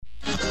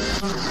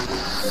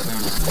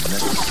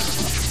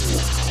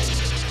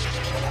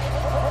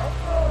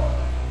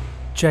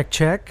Check,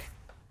 check.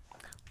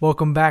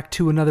 Welcome back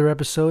to another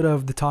episode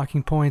of the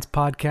Talking Points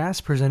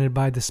podcast presented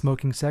by The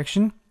Smoking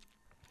Section.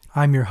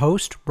 I'm your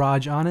host,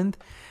 Raj Anand,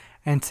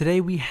 and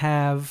today we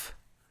have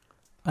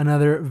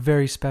another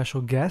very special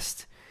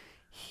guest.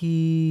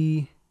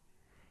 He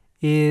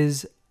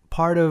is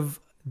part of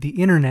the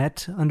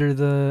internet under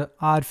the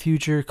Odd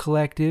Future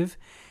Collective,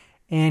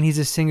 and he's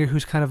a singer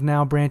who's kind of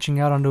now branching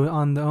out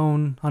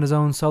on his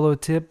own solo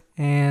tip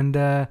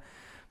and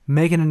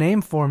making a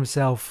name for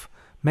himself.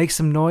 Make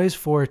some noise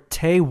for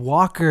Tay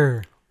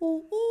Walker.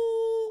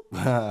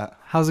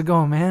 How's it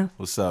going, man?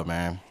 What's up,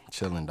 man?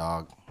 Chilling,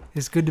 dog.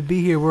 It's good to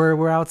be here.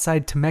 We're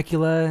outside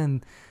Temecula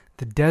and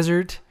the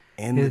desert.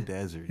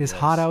 It's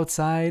hot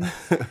outside.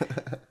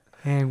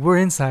 And we're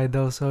inside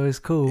though, so it's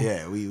cool.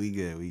 Yeah, we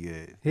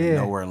good. Yeah.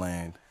 Nowhere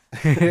land.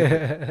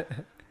 Yeah,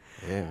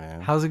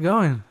 man. How's it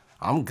going?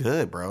 I'm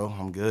good, bro.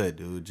 I'm good,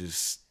 dude.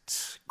 Just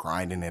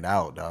grinding it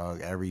out,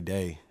 dog. Every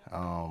day.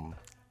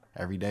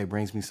 Every day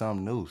brings me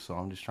something new, so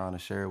I'm just trying to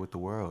share it with the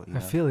world. You know?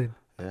 I feel it.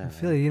 Yeah, I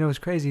feel it. You know, it's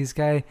crazy. This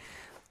guy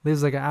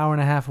lives like an hour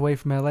and a half away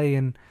from LA,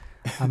 and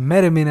I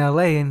met him in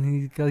LA, and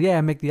he goes, "Yeah,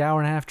 I make the hour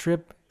and a half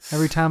trip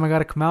every time I got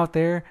to come out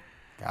there."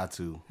 Got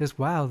to. It's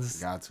wild.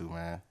 Got to,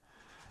 man.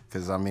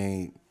 Because I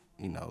mean,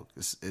 you know,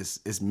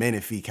 it's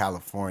Menifee,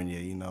 California.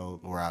 You know,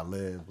 where I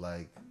live.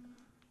 Like,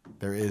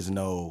 there is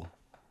no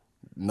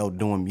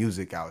doing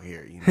music out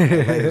here. You know,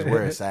 LA is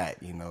where it's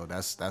at. You know,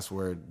 that's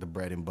where the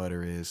bread and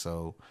butter is.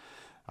 So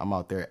I'm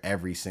out there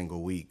every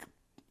single week,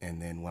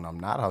 and then when I'm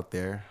not out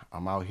there,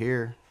 I'm out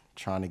here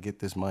trying to get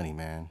this money,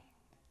 man.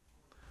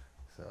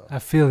 So I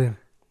feel it.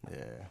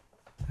 Yeah,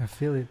 I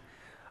feel it.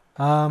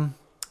 I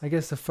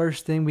guess the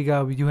first thing we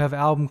do have an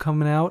album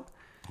coming out.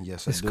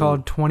 Yes, it's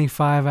called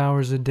 25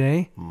 Hours a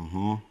Day.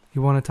 Mm-hmm.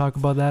 You want to talk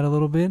about that a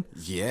little bit?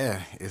 Yeah,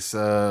 it's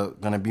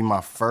gonna be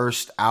my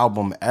first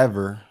album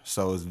ever,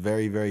 so it's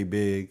very, very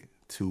big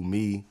to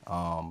me.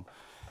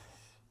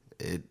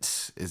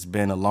 It's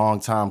been a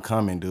long time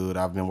coming, dude.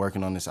 I've been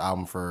working on this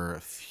album for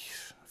a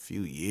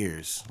few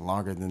years,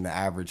 longer than the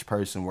average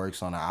person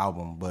works on an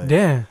album. But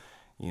yeah,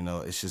 you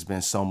know, it's just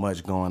been so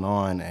much going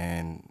on,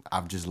 and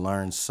I've just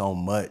learned so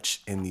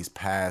much in these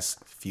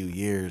past few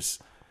years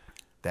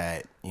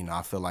that, you know,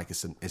 I feel like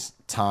it's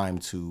time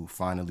to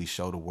finally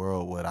show the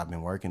world what I've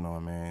been working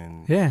on,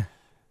 man. Yeah,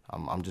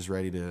 I'm just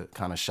ready to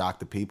kind of shock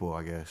the people,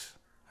 I guess.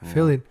 I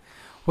feel it.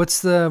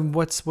 What's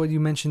what you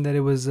mentioned that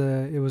it was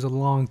a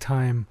long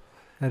time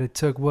that it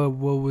took? What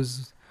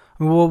was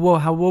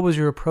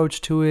your approach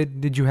to it?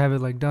 Did you have it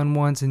like done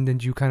once and then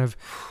you kind of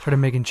started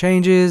making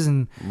changes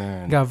and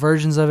got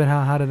versions of it?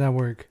 How did that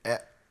work?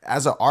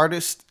 As an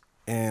artist,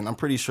 and I'm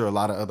pretty sure a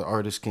lot of other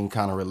artists can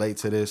kind of relate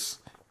to this,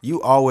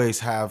 you always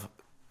have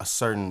a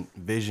certain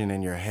vision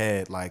in your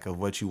head, like of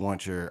what you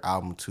want your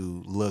album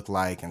to look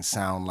like and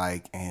sound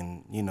like,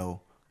 and, you know,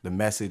 the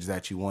message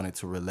that you want it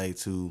to relate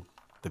to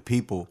the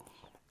people.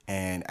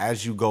 And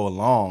as you go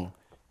along,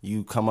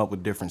 you come up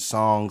with different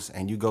songs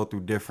and you go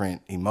through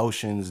different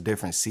emotions,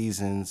 different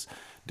seasons,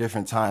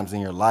 different times in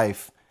your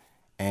life,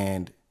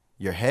 and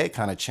your head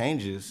kind of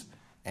changes,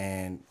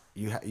 and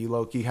you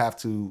low-key have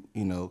to,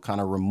 you know, kind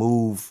of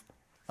remove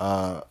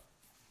a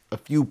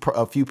few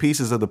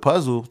pieces of the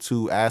puzzle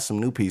to add some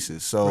new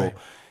pieces. So right.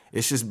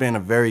 It's just been a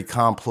very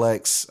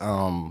complex,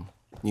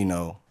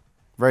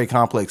 very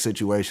complex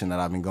situation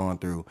that I've been going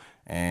through,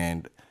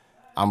 and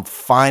I'm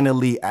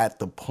finally at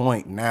the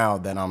point now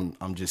that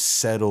I'm just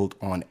settled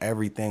on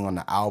everything on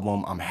the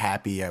album. I'm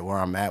happy at where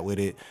I'm at with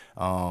it.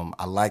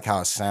 I like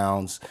how it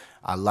sounds.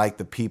 I like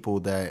the people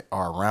that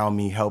are around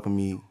me helping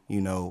me,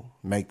 you know,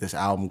 make this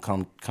album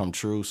come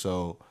true.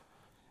 So,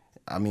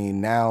 I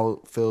mean, now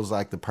feels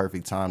like the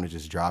perfect time to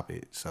just drop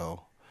it.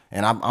 So,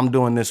 and I'm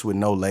doing this with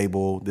no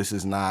label. This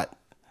is not,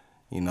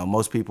 you know,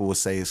 most people would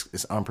say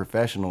it's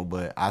unprofessional,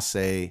 but I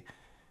say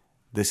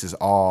this is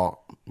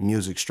all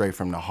music straight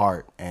from the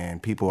heart,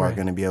 and people are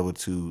going to be able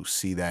to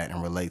see that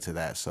and relate to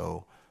that.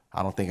 So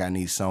I don't think I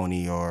need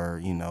Sony or,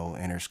 you know,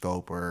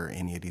 Interscope or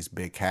any of these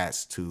big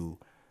cats to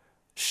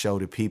show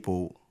the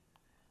people,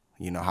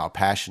 you know, how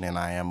passionate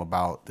I am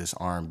about this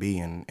R&B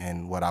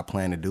and what I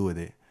plan to do with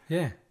it.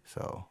 Yeah.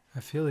 So I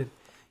feel it.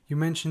 You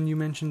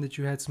mentioned that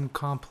you had some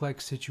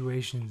complex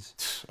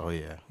situations. Oh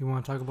yeah. You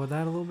want to talk about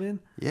that a little bit?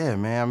 Yeah,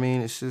 man. I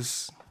mean,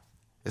 it's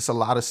a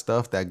lot of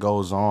stuff that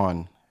goes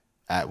on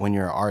when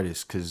you're an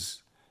artist,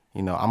 because,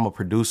 you know, I'm a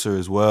producer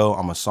as well.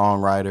 I'm a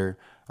songwriter.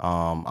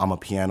 I'm a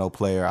piano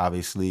player,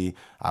 obviously.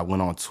 I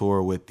went on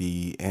tour with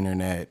the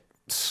internet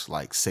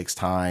like 6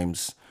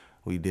 times.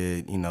 We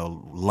did, you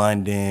know,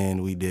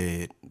 London. We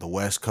did the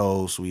West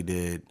Coast. We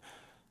did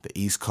the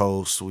East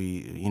Coast.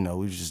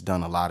 We've just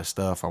done a lot of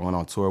stuff. I went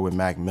on tour with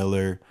Mac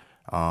Miller.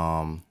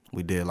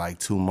 We did like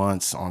 2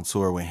 months on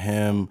tour with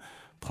him,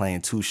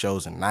 playing 2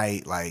 shows a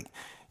night. Like,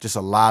 just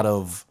a lot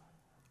of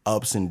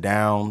ups and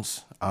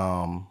downs,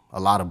 a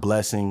lot of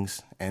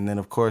blessings. And then,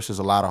 of course, there's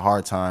a lot of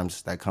hard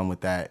times that come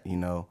with that, you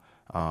know.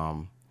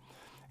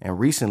 And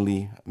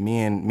recently, me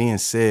and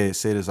Sid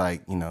is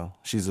like, you know,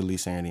 she's the lead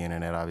singer of the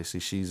Internet. Obviously,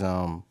 she's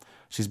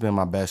been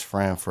my best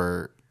friend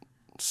for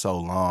so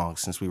long,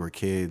 since we were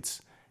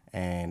kids,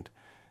 and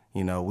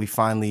you know, we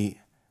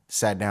finally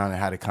sat down and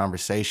had a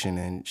conversation,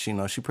 and she, you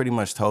know, she pretty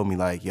much told me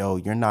like, yo,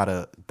 you're not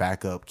a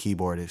backup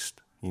keyboardist.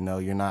 You know,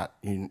 you're not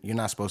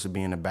supposed to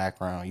be in the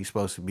background. You're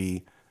supposed to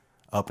be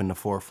up in the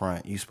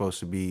forefront. You're supposed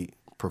to be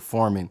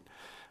performing.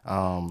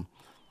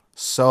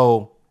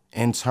 So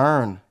in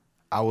turn,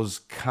 I was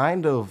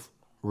kind of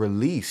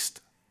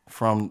released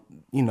from,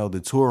 you know, the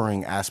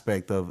touring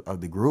aspect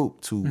of the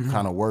group to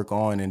kind of work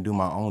on and do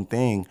my own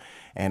thing.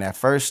 And at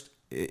first,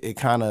 it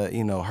kind of,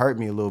 you know, hurt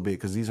me a little bit,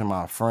 because these are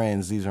my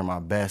friends. These are my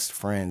best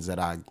friends that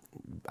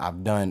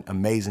I've done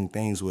amazing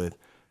things with.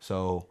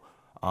 So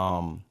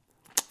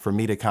for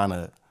me to kind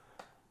of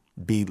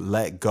be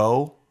let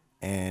go,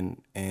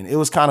 and it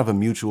was kind of a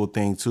mutual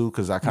thing too,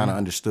 because I kind of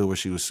understood where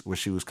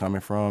she was coming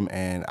from,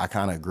 and I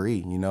kind of agree.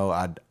 You know,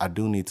 I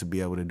do need to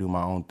be able to do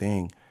my own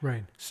thing.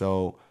 Right.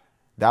 So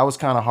that was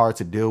kind of hard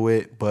to deal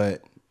with,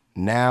 but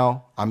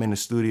now I'm in the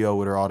studio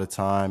with her all the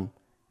time.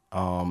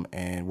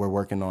 And we're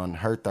working on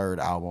her third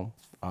album.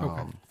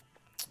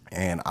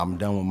 And I'm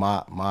done with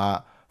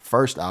my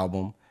first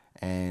album,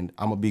 and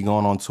I'm gonna be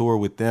going on tour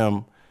with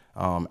them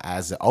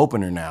as an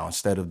opener now,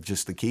 instead of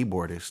just the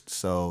keyboardist.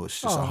 So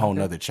it's just a whole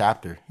nother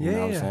chapter. You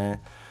know what I'm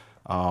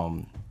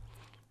saying?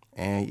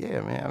 And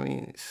yeah, man, I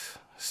mean, it's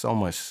so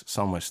much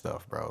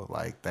stuff, bro.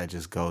 Like, that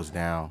just goes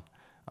down.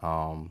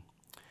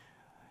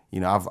 You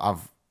know,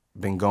 I've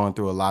been going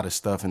through a lot of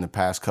stuff in the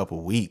past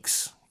couple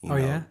weeks. You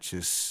know,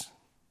 just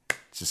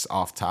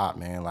off top,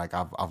 man. Like,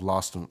 I've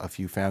lost a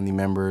few family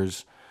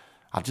members.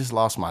 I just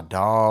lost my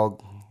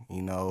dog.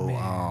 You know,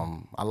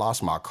 I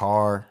lost my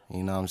car.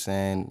 You know what I'm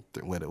saying?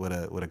 With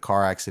a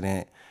car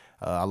accident.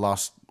 I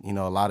lost, you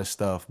know, a lot of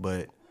stuff,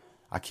 but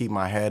I keep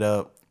my head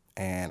up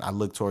and I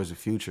look towards the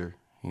future.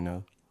 You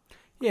know.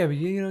 Yeah, but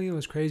you know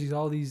what's crazy is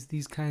all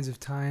these kinds of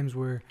times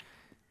where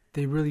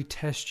they really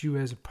test you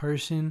as a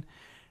person.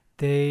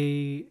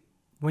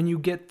 When you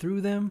get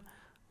through them,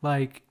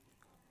 like,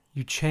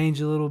 you change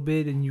a little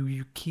bit, and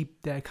you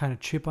keep that kind of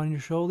chip on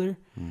your shoulder,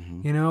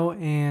 you know,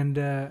 and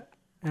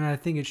I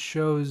think it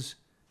shows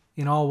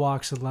in all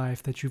walks of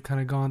life that you've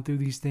kind of gone through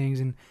these things.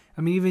 And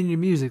I mean, even your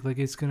music, like,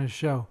 it's gonna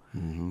show.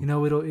 You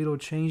know, it'll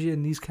change it,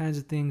 and these kinds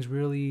of things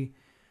really,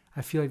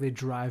 I feel like they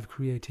drive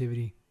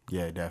creativity.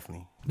 Yeah,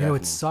 definitely. You know,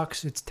 it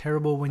sucks. It's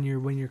terrible when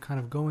you're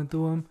kind of going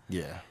through them.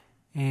 Yeah.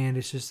 And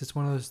it's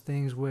one of those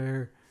things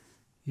where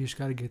you just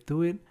got to get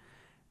through it.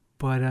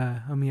 But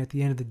I mean, at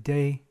the end of the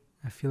day,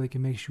 I feel like it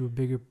makes you a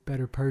bigger,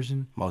 better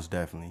person. Most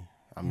definitely.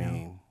 I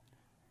mean,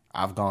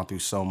 I've gone through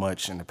so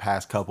much in the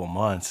past couple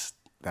months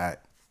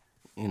that,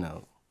 you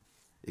know,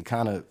 it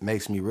kind of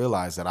makes me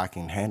realize that I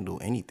can handle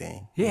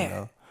anything.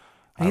 Yeah.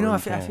 You know,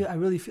 I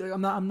really feel like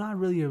I'm not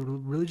really a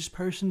religious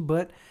person,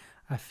 but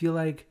I feel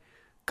like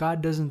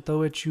God doesn't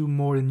throw at you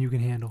more than you can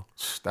handle.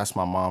 That's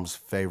my mom's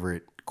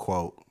favorite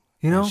quote.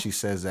 You know, and she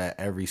says that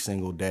every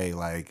single day.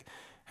 Like,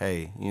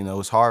 hey, you know,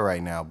 it's hard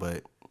right now,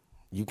 but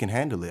you can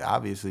handle it,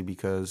 obviously,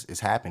 because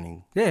it's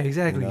happening. Yeah,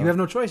 exactly. You know? You have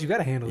no choice. You got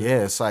to handle it.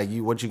 Yeah, it's like,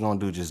 what you gonna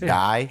do? Just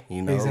die?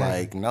 You know, exactly.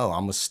 Like, no,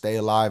 I'm gonna stay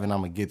alive and I'm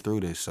gonna get through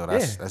this. So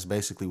that's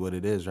basically what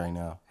it is right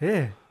now.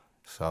 Yeah.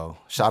 So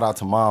shout out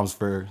to moms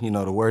for, you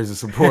know, the words of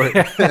support.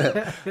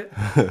 I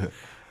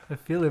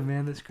feel it,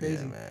 man. That's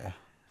crazy. Yeah, man.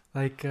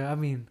 Like, I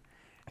mean,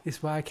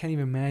 it's why I can't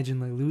even imagine,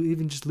 like,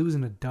 even just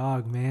losing a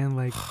dog, man.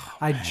 Like,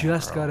 I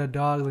just got a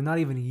dog, like, not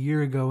even a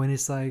year ago, and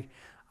it's like,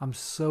 I'm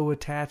so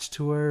attached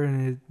to her.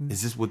 And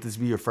would this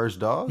be your first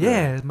dog?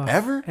 Yeah, it's my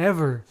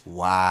ever.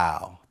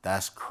 Wow,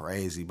 that's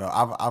crazy, bro.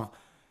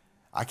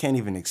 I can't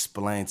even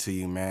explain to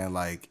you, man.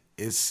 Like,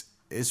 it's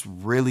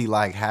really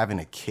like having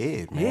a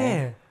kid, man.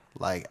 Yeah.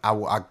 Like,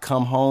 I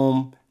come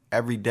home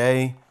every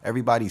day,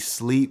 everybody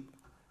sleep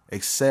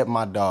except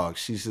my dog.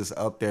 She's just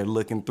up there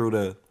looking through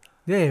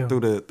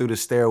the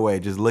stairway,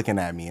 just looking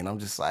at me, and I'm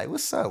just like,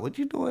 "What's up? What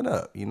you doing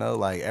up?" You know,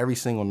 like, every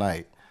single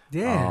night.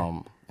 Yeah.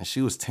 And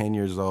she was 10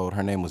 years old.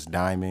 Her name was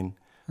Diamond.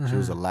 She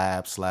was a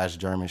lab /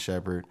 German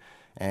Shepherd,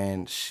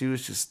 and she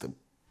was just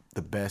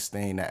the best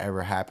thing that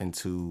ever happened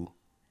to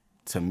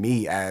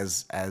me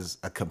as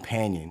a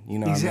companion. You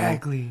know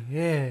exactly. what I mean?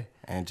 Yeah.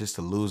 And just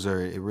to lose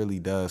her, it really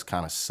does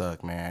kind of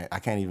suck, man. I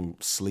can't even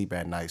sleep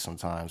at night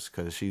sometimes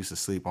because she used to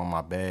sleep on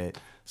my bed,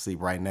 sleep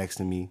right next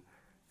to me.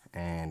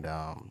 And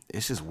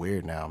it's just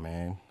weird now,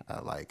 man.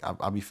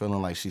 I be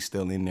feeling like she's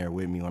still in there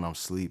with me when I'm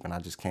asleep, and I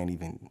just can't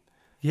even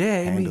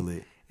handle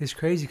it. It's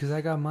crazy because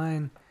I got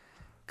mine.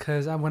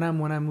 Because when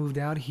I moved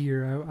out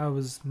here,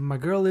 my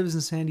girl lives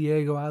in San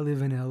Diego. I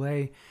live in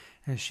LA,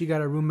 and she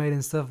got a roommate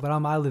and stuff. But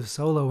I live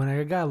solo, and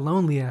I got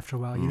lonely after a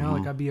while. You know,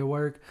 like, I'd be at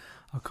work,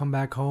 I'll come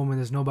back home, and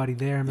there's nobody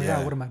there. I'm like,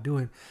 oh, what am I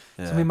doing?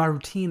 Yeah. So I mean, my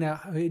routine,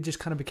 it just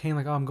kind of became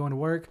like, oh, I'm going to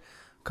work,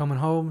 coming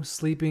home,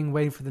 sleeping,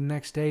 waiting for the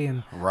next day,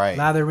 and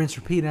lather, rinse,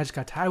 repeat. And I just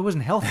got tired. I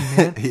wasn't healthy,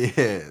 man.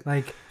 Yeah.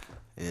 Like,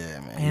 Yeah,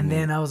 man. And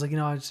then I was like,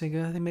 I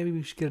think maybe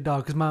we should get a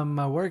dog because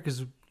my work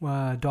is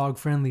dog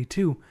friendly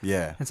too.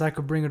 Yeah. And so I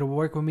could bring her to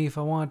work with me if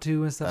I want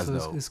to and stuff.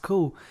 That's so dope. it's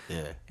cool.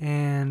 Yeah.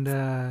 And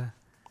I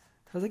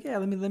was like, yeah,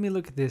 let me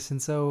look at this.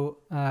 And so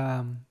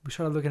we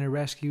started looking at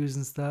rescues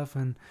and stuff,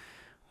 and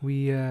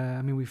we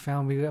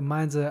got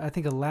mine's I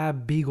think a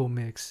lab beagle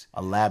mix.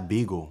 A lab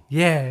beagle.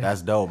 Yeah.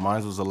 That's dope.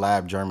 Mine was a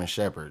lab German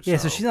shepherd. Yeah,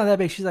 so she's not that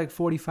big. She's like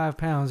 45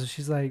 pounds.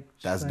 She's like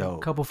That's dope.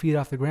 a couple feet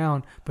off the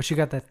ground, but she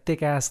got that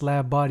thick ass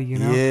lab body,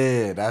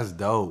 Yeah, that's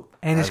dope.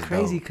 And that's it's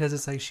crazy dope. because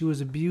it's like she was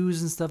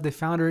abused and stuff. They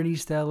found her in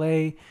East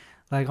LA,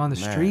 like on the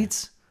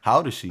streets. How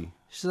old is she?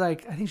 She's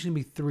like, I think she's gonna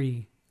be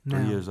 3 now.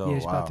 3 years old. Yeah,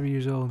 she's Wow. about 3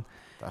 years old.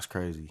 That's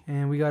crazy.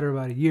 And we got her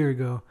about a year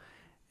ago,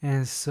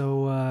 and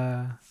so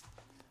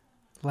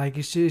like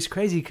it's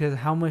crazy because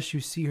how much you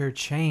see her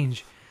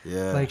change.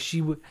 Yeah. Like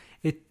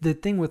the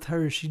thing with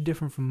her is she's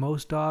different from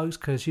most dogs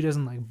because she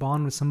doesn't like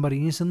bond with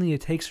somebody instantly.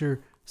 It takes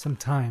her some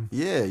time.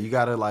 Yeah, you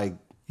gotta like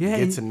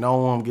get to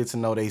know them, get to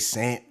know they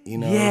scent,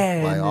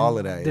 Yeah, like and all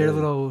of that. Their yeah.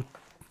 little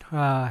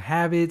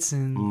habits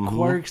and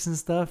quirks and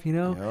stuff,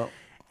 Yep.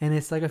 And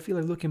it's like I feel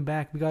like looking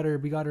back, we got her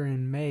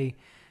in May,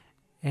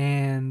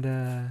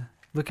 and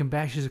looking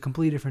back, she's a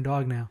completely different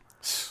dog now.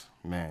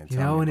 Man,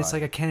 And it's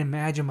like I can't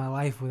imagine my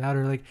life without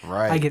her. Like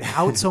Right. I get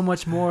out so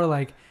much more.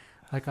 Like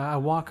I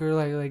walk her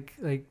like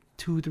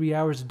 2-3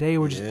 hours a day.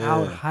 We're just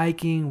out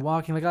hiking,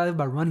 walking. Like I live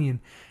by running.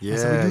 Yeah,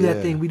 And so we do that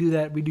yeah. thing.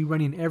 We do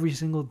running every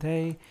single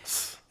day,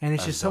 and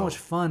it's That's just so dope. much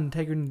fun.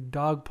 Take her to the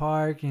dog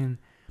park, and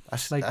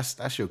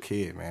that's your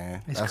kid,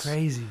 man. it's That's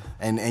crazy.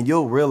 And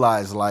you'll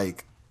realize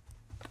like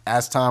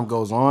as time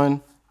goes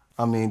on,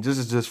 I mean, this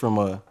is just from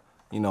a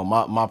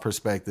my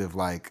perspective,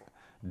 like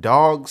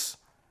dogs,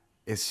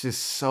 it's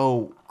just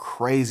so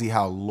crazy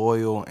how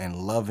loyal and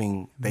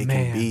loving they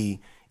can be,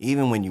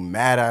 even when you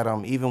mad at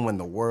them, even when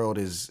the world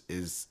is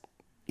a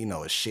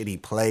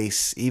shitty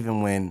place,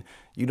 even when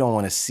you don't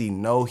want to see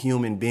no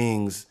human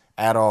beings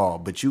at all,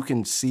 but you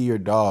can see your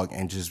dog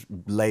and just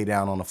lay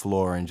down on the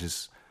floor and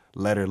just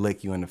let her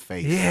lick you in the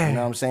face. Yeah. You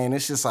know what I'm saying?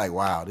 It's just like,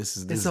 wow, this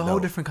It's is a whole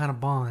dope. different kind of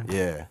bond.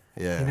 Yeah,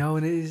 yeah.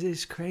 And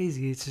it's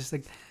crazy. It's just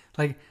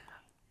like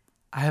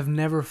I have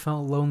never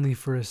felt lonely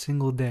for a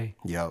single day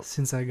Yep.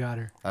 since I got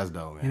her. That's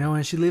dope, man.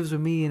 And she lives with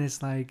me, and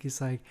it's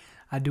like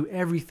I do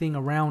everything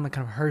around like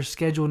kind of her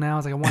schedule now.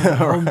 It's like I want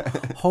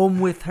her home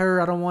with her.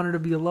 I don't want her to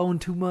be alone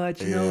too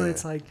much, And Yeah.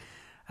 it's like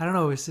I don't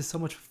know. It's just so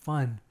much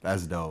fun.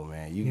 That's dope,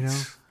 man. You know?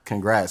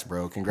 Congrats,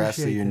 bro. Congrats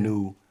to Appreciate your that.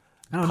 new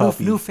I don't know,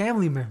 puppy. new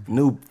family member.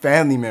 New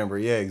family member.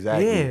 Yeah,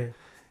 exactly.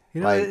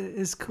 Yeah, Like-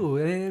 it's cool.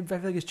 And I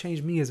feel like it's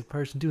changed me as a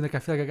person too. Like I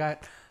feel like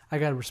I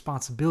got a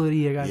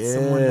responsibility. I got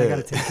someone I got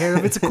to take care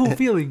of. It's a cool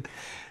feeling.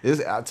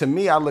 To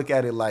me, I look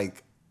at it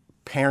like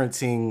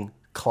parenting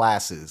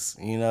classes,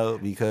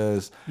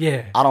 because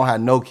Yeah. I don't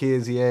have no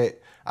kids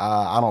yet.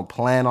 I don't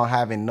plan on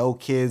having no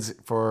kids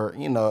for,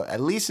 at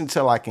least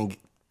until I can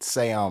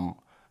say I'm,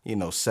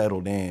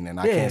 settled in. And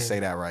I Yeah. can't say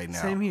that right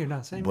now. Same here.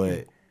 Same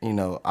here.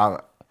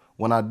 But,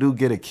 when I do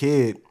get a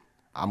kid,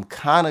 I'm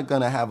kind of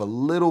going to have a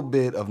little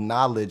bit of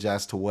knowledge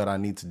as to what I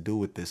need to do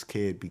with this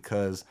kid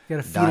because You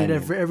gotta feed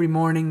it every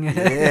morning.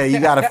 yeah, you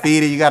gotta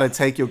feed it. You gotta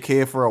take your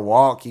kid for a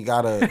walk. You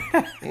gotta,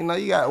 maybe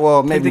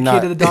Take the not.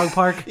 kid to the dog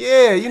park.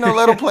 Yeah,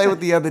 let them play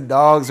with the other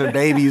dogs or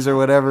babies or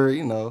whatever.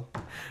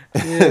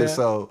 Yeah.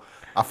 So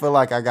I feel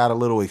like I got a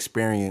little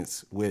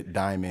experience with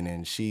Diamond,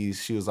 and she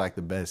was like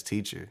the best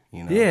teacher.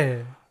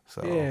 Yeah.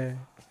 So Yeah.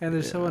 And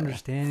they're so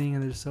understanding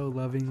and they're so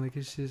loving. Like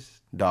it's just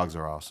dogs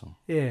are awesome.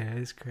 yeah,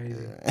 it's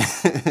crazy.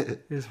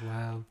 It's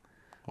wild.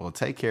 Well,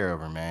 take care of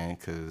her, man,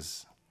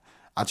 because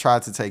I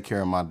tried to take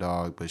care of my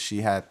dog, but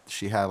she had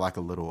like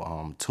a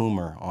little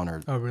tumor on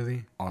her Oh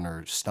really? on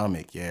her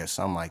stomach, yeah,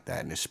 something like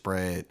that, and it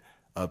spread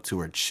up to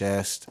her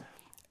chest,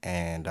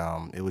 and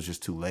it was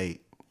just too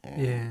late,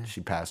 and Yeah. she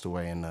passed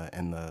away in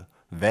the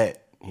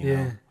vet, you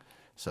know.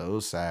 So it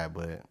was sad,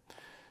 but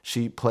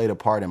she played a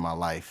part in my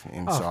life,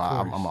 and Oh, so of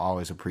I'm course.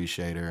 always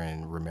appreciate her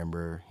and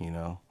remember,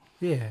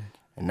 Yeah.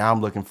 And now I'm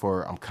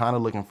kind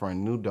of looking for a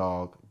new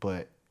dog,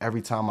 but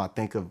every time I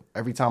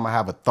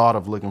have a thought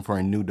of looking for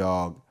a new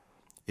dog,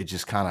 it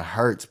just kind of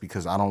hurts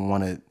because I don't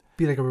want to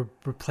Be like a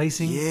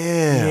replacing.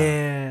 Yeah.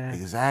 Yeah.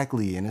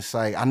 Exactly. And it's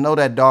like, I know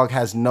that dog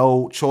has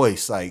no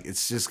choice. Like,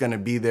 it's just going to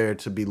be there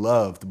to be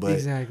loved. But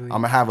Exactly. I'm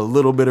going to have a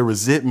little bit of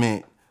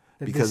resentment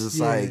That because this-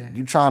 it's yeah. like,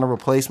 you trying to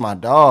replace my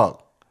dog.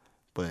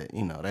 But,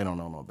 they don't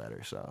know no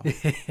better. So,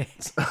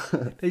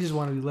 They just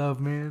want to be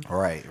loved, man.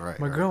 right.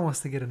 My girl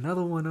wants to get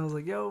another one. I was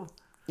like, yo,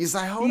 He's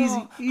like, hold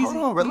Easy,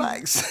 on,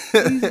 relax.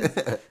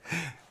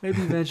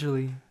 maybe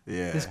eventually.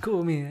 Yeah. It's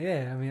cool.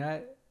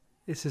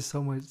 It's just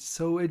so much.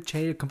 So it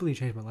completely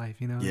changed my life,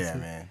 It's Yeah, like-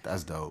 man.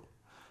 That's dope.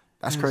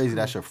 That's crazy. cool.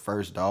 That's your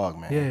first dog,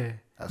 man. Yeah.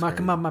 That's My,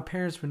 crazy. my my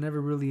parents were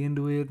never really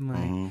into it,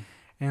 and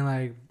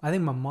I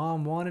think my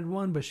mom wanted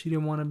one, but she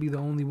didn't want to be the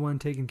only one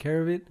taking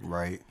care of it.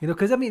 Right.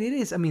 Because it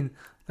is.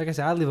 Like I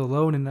said, I live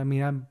alone, and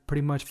I'm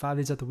pretty much 5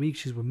 days out the week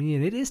she's with me,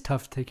 and it is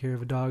tough to take care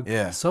of a dog.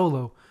 Yeah.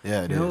 Solo.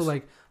 Yeah, it is.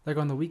 like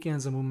on the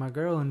weekends I'm with my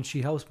girl, and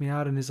she helps me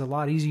out, and it's a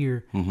lot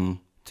easier. Mm-hmm.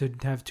 to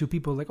have two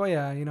people like, oh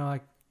yeah, you know,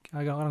 like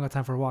I don't got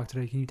time for a walk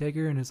today. Can you take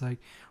her? And it's like,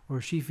 or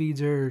she feeds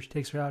her, or she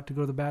takes her out to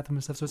go to the bathroom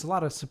and stuff. So it's a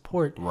lot of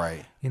support,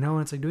 Right. you know.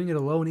 And it's like doing it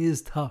alone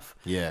is tough.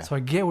 Yeah. So I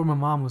get where my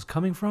mom was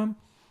coming from,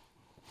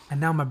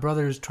 and now my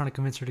brother is trying to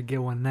convince her to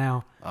get one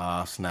now.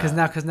 Snap.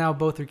 Because now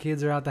both her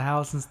kids are out the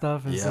house and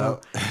stuff, and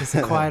so it's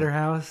a quieter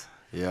house.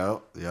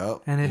 Yep.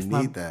 And if you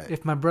my need that.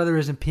 if my brother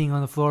isn't peeing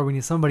on the floor, we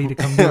need somebody to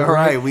come do it.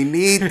 Right. We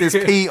need this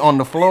pee on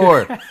the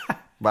floor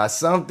by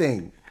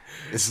something.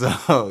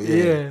 So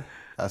yeah.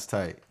 That's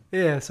tight.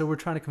 Yeah, so we're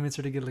trying to convince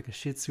her to get like a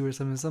Shih Tzu or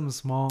something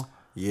small.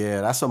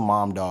 Yeah, that's a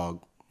mom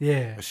dog.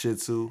 Yeah. A Shih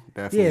Tzu,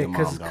 definitely a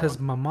mom dog. Because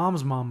my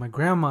mom's mom, my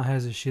grandma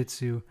has a Shih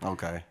Tzu.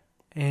 Okay.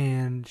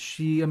 And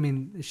she's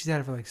had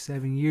it for like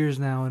 7 years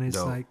now, and it's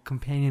Dope. like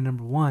companion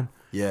number one.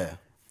 Yeah.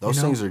 Those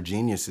You know? things are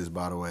geniuses,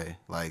 by the way.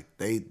 Like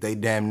they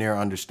damn near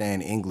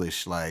understand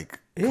English like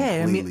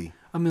completely.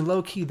 I mean,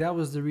 low key, that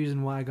was the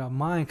reason why I got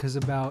mine. Because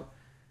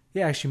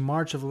actually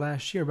March of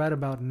last year, right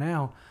about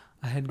now,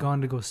 I had gone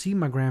to go see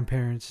my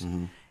grandparents,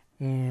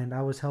 and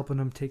I was helping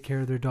them take care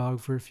of their dog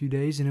for a few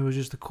days, and it was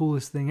just the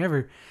coolest thing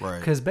ever. Right.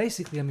 Because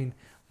basically, I mean,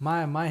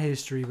 my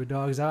history with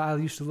dogs, I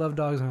used to love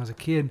dogs when I was a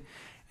kid,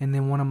 and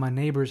then one of my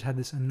neighbors had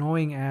this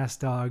annoying ass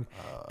dog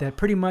that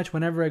pretty much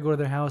whenever I go to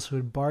their house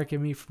would bark at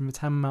me from the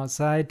time I'm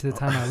outside to the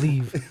time I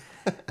leave.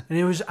 And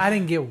it was, I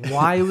didn't get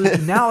why it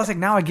was. Now it's like,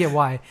 now I get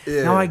why.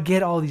 Yeah. Now I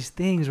get all these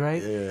things,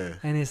 right? Yeah.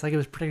 And it's like it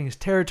was protecting his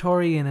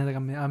territory, and like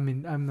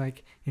I'm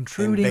like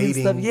intruding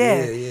Invading. and stuff.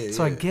 Yeah,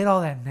 So I yeah. get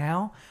all that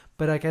now,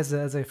 but like as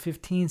a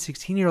 15,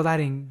 16-year-old, I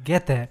didn't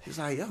get that. He's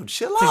like, yo,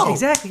 chill It's like, out.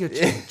 exactly.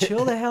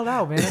 Chill the hell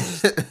out, man.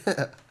 Just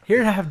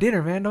here to have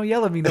dinner, man. Don't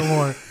yell at me no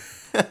more.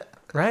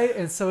 Right?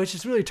 And so it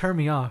just really turned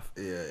me off.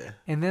 Yeah.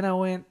 And then I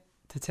went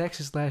to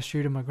Texas last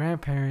year to my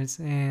grandparents,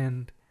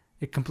 and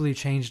it completely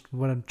changed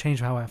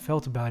how I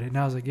felt about it. And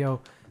I was like,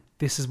 yo,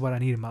 this is what I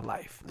need in my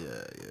life.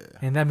 Yeah.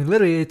 And I mean,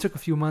 literally, it took a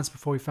few months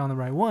before we found the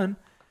right one.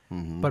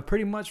 Mm-hmm. But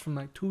pretty much from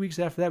like 2 weeks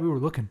after that, we were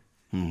looking.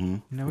 Mm-hmm.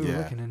 You know, we were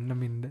looking, and I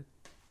mean,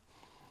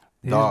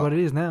 it is Dog- what it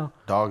is now.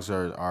 Dogs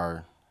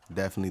are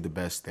definitely the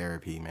best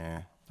therapy,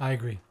 man. I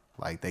agree.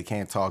 Like they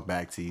can't talk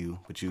back to you,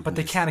 But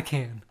they kind of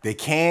can. They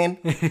can,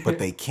 but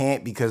they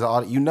can't because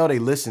they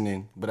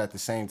listening, but at the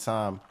same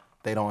time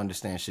they don't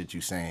understand shit you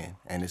saying,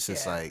 and it's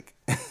just like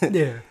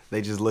Yeah.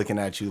 they just looking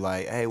at you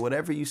like, hey,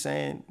 whatever you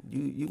saying,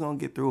 you gonna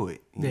get through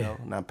it. You know,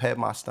 now pet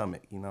my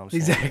stomach. You know what I'm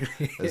saying?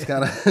 Exactly. It's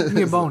kind of Give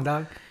me a bone,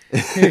 dog.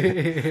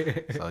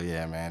 So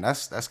yeah, man,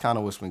 that's kind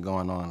of what's been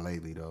going on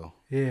lately, though.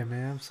 Yeah,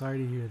 man. I'm sorry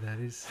to hear that.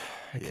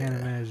 I can't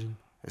imagine.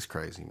 It's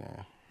crazy,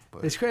 man.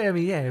 But It's crazy. I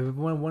mean, yeah.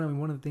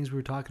 One of the things we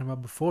were talking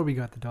about before we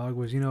got the dog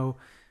was, you know,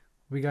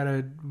 we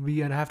gotta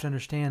have to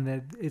understand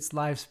that its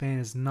lifespan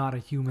is not a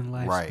human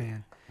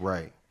lifespan.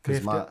 right, We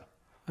because have to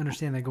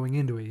understand that going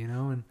into it, you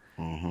know, and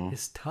Mm-hmm.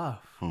 it's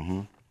tough.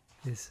 Mm-hmm.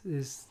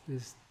 It's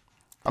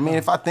I mean,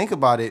 if I think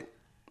about it,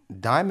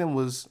 Diamond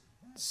was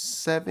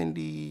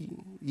 70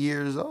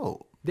 years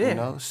old. Yeah, You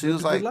know, she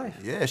lived was a good like, life.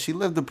 yeah, she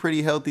lived a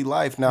pretty healthy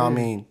life. Now, I Yeah.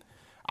 mean,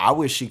 I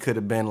wish she could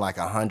have been like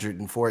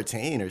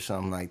 114 or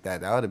something like that.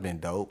 That would have been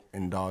dope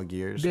in dog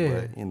years. Yeah.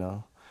 But, you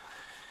know,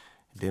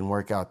 it didn't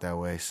work out that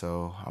way.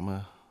 So I'm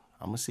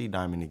gonna see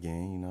Diamond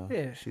again, you know.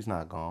 Yeah. She's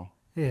not gone.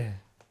 yeah,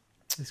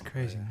 it's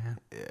crazy, man.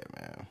 Yeah,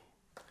 man.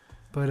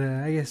 But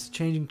I guess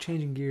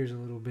changing gears a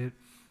little bit.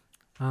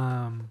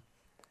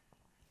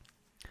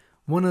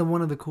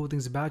 One of the cool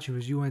things about you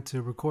is you went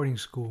to recording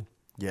school.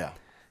 Yeah.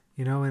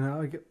 You know, and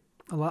like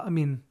a lot. I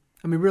mean,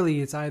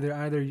 really, it's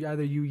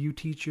either you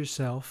teach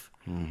yourself,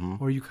 Mm-hmm.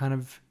 or you kind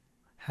of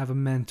have a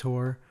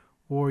mentor,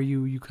 or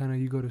you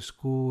go to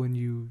school and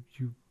you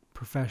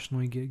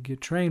professionally get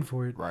trained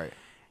for it. Right.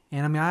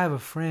 And I mean, I have a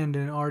friend,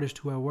 an artist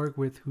who I work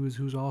with,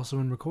 who's also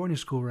in recording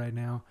school right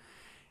now,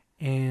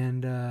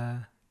 and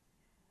I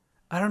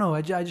don't know.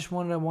 I just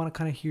want to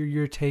kind of hear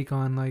your take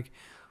on like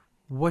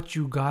what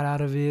you got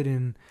out of it,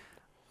 and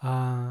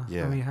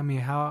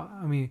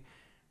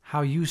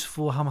how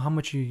useful, how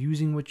much you're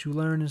using what you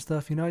learn and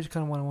stuff. You know, I just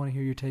kind of want to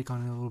hear your take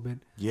on it a little bit.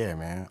 Yeah,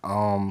 man.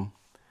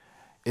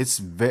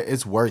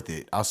 It's worth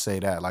it. I'll say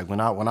that. Like when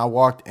I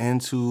walked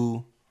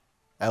into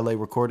LA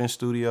recording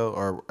studio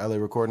or LA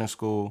recording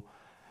school,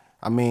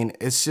 I mean,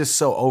 it's just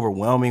so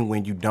overwhelming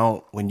when you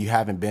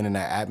haven't been in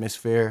that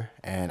atmosphere.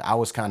 And I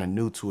was kind of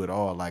new to it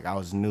all. Like I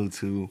was new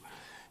to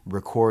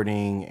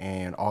recording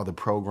and all the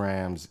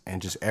programs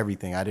and just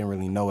everything. I didn't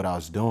really know what I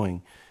was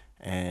doing.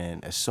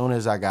 And as soon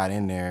as I got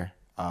in there,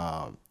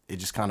 it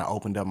just kind of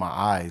opened up my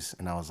eyes,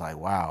 and I was like,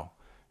 wow,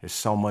 there's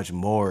so much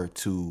more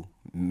to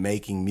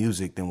making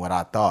music than what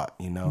I thought,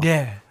 you know?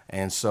 Yeah.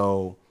 And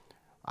so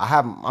my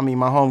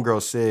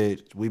homegirl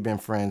said we've been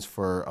friends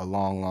for a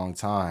long, long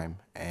time.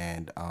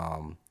 And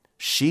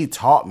she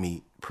taught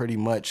me pretty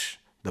much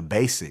the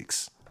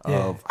basics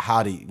of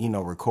how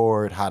to,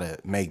 record, how to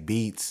make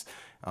beats,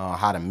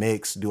 how to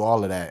mix, do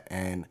all of that.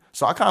 And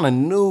so I kind of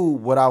knew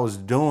what I was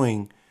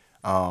doing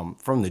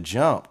from the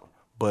jump.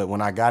 But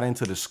when I got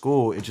into the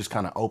school, it just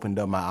kind of opened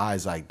up my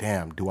eyes like,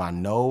 damn, do I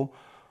know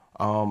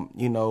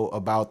you know,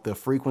 about the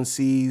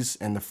frequencies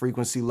and the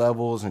frequency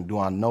levels, and do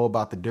I know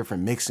about the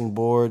different mixing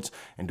boards,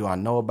 and do I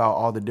know about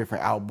all the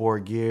different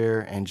outboard gear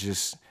and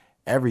just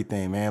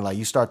everything, man. Like,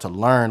 you start to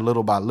learn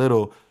little by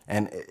little,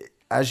 and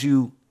I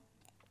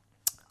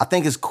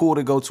think it's cool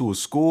to go to a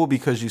school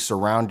because you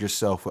surround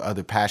yourself with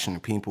other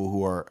passionate people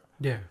who are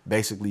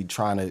basically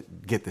trying to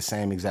get the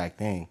same exact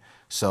thing.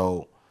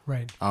 So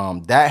right.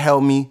 That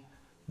helped me.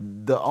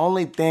 The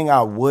only thing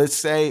I would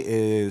say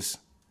is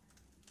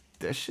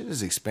that shit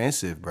is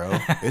expensive, bro.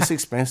 It's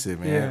expensive,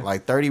 man. Yeah.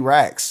 Like 30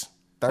 racks.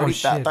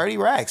 30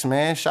 racks,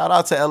 man. Shout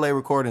out to LA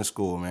Recording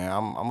School, man.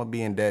 I'm gonna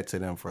be in debt to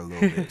them for a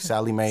little bit.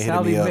 Sally Mae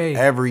hitting me up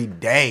every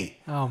day.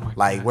 Oh my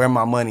like, God. Where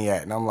my money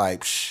at? And I'm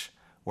like, psh,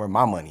 where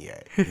my money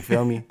at? You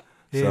feel me?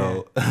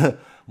 Yeah. So,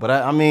 but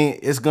I mean,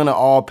 it's gonna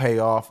all pay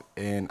off.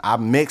 And I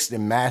mixed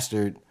and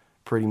mastered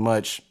pretty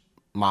much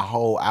my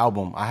whole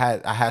album. I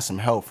had some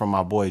help from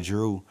my boy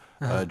Drew,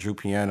 Drew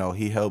Piano.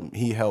 He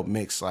helped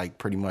mix like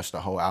pretty much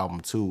the whole album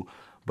too.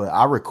 But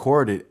I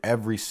recorded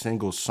every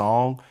single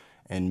song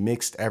and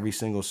mixed every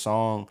single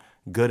song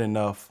good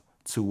enough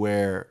to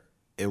where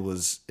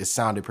it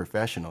sounded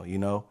professional, you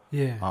know?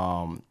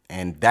 Yeah.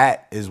 And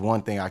that is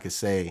one thing I could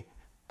say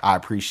I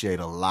appreciate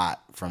a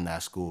lot from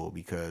that school,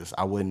 because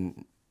I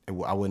wouldn't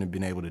have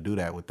been able to do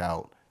that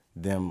without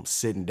them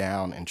sitting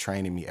down and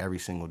training me every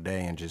single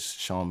day and just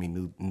showing me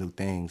new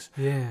things.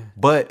 Yeah.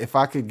 But if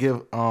I could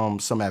give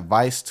some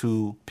advice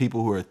to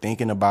people who are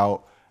thinking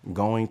about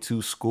going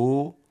to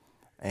school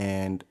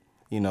and,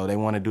 you know, they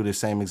want to do the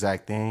same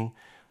exact thing,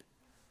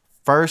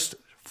 first,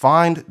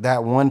 find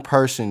that one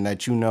person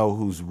that you know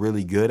who's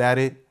really good at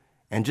it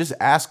and just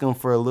ask them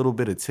for a little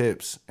bit of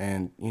tips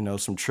and, you know,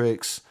 some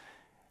tricks.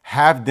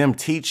 Have them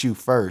teach you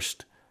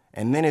first.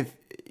 And then if,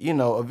 you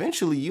know,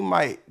 eventually you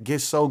might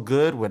get so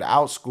good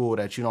without school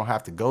that you don't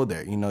have to go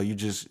there. You know,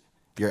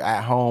 you're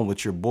at home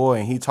with your boy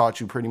and he taught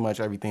you pretty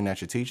much everything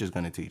that your teacher's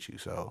going to teach you.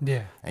 So,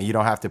 yeah. And you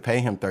don't have to pay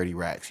him 30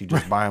 racks. You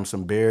just buy him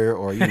some beer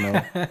or, you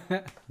know,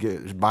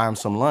 buy him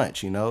some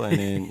lunch, you know, and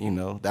then, you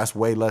know, that's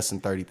way less than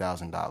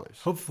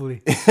 $30,000.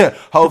 Hopefully.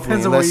 Hopefully,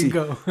 Depends on where you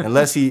go.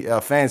 unless he a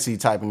fancy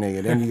type of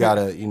nigga, then you got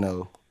to, you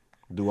know,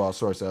 do all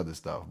sorts of other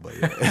stuff. But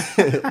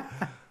yeah.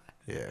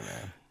 Yeah,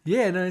 man.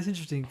 Yeah, no, it's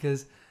interesting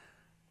because,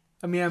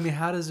 I mean,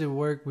 how does it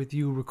work with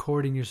you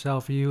recording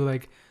yourself? Are you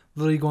like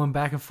literally going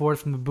back and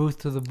forth from the booth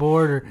to the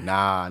board, or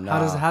Nah.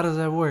 How does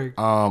that work?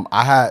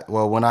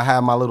 When I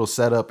had my little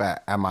setup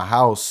at my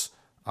house,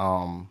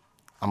 I'm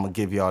gonna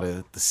give y'all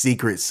the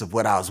secrets of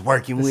what I was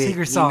working with.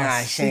 Secret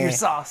sauce. Secret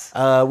sauce.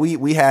 We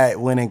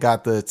went and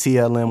got the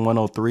TLM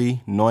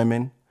 103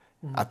 Neumann.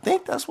 I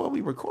think that's what we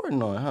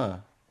recording on, huh?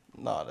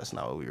 No, that's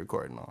not what we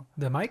recording on.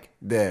 The mic?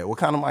 Yeah. What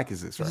kind of mic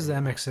is this? This is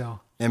MXL.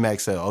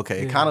 MXL.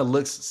 Okay. Yeah. It kind of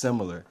looks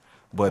similar,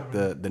 but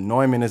the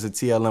Neumann is a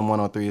TLM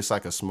 103. It's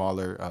like a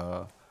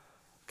smaller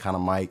kind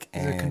of mic.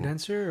 Is it a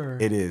condenser? Or?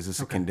 It is. It's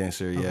a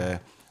condenser. Yeah.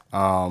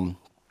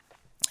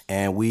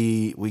 And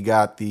we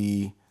got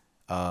the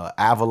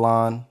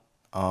Avalon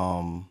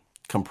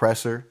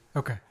compressor.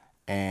 Okay.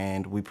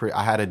 And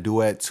I had a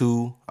Duet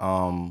too.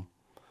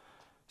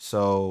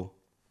 So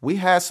we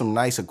had some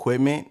nice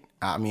equipment.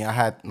 I mean, I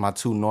had my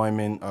two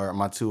Neumann or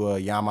my two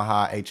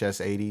Yamaha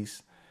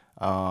HS80s.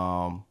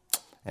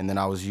 And then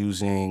I was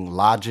using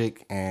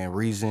Logic and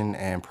Reason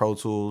and Pro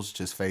Tools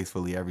just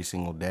faithfully every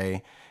single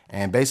day.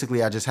 And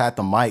basically, I just had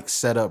the mic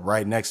set up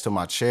right next to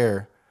my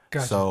chair.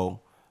 Gotcha.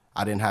 So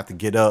I didn't have to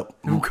get up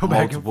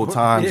multiple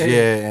times.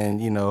 Yeah. And,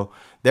 you know,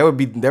 there would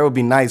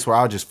be nights where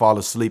I would just fall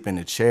asleep in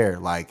the chair,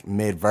 like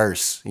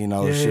mid-verse. You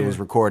know, shit was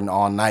recording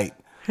all night.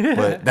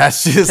 But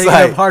that's just taking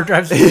like up hard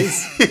drive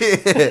space.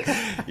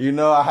 You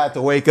know, I had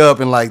to wake up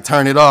and like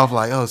turn it off,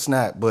 like, oh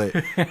snap. But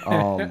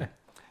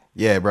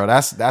yeah, bro,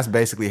 that's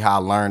basically how I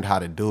learned how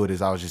to do it.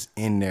 Is I was just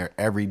in there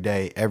every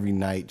day, every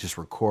night, just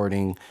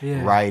recording,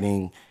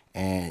 writing,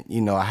 and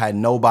you know, I had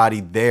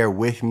nobody there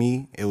with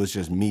me. It was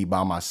just me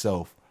by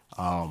myself,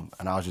 and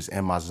I was just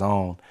in my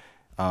zone.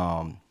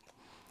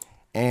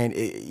 And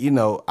you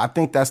know, I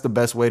think that's the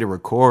best way to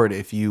record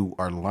if you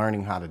are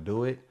learning how to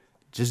do it.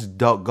 Just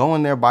go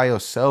in there by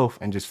yourself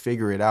and just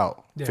figure it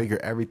out. Yeah. Figure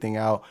everything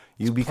out.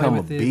 You just become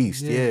a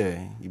beast.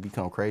 Yeah, you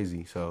become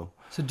crazy. So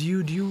do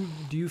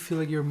you feel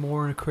like you're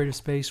more in a creative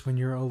space when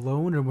you're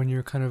alone or when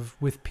you're kind of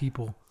with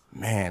people?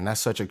 Man,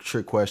 that's such a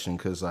trick question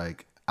because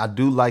like I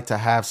do like to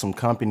have some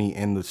company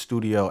in the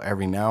studio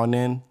every now and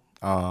then,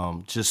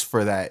 just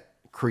for that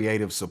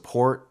creative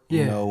support.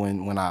 You know,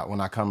 when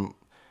I come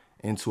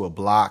into a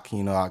block,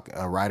 you know,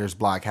 a writer's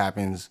block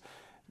happens.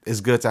 It's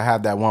good to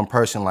have that one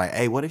person like,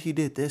 hey, what if you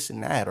did this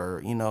and that?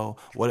 Or, you know,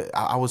 what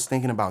I was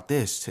thinking about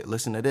this,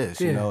 listen to this,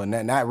 you know, and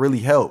that really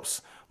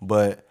helps.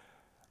 But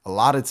a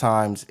lot of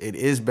times it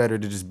is better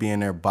to just be in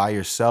there by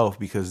yourself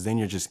because then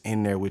you're just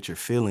in there with your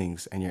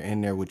feelings and you're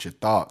in there with your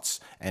thoughts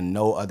and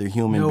no other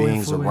human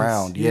beings influence.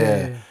 Around.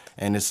 Yeah.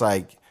 And it's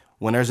like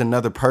when there's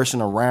another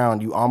person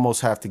around, you almost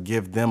have to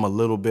give them a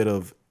little bit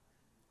of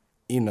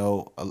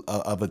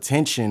of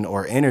attention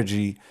or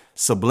energy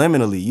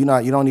subliminally.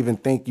 You don't even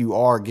think you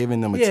are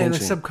giving them attention. Yeah,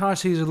 like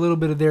subconsciously is a little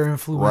bit of their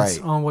influence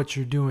on what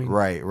you're doing.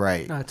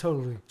 Right. Nah,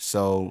 totally.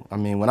 So, I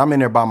mean, when I'm in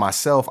there by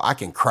myself, I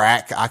can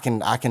crack. I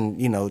can,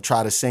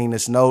 try to sing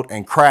this note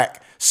and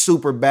crack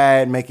super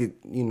bad, make it,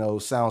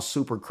 sound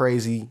super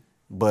crazy.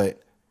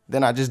 But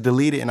then I just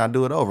delete it and I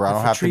do it over. I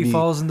don't have to be. If a tree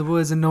falls in the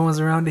woods and no one's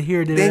around to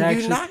hear it, then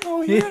you're not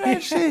going to hear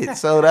that shit.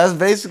 So that's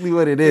basically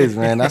what it is,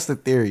 man. That's the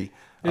theory.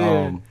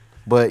 Yeah.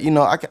 But,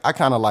 I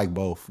kind of like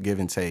both, give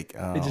and take.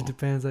 It just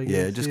depends, I guess.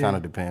 Yeah, it just kind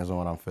of depends on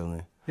what I'm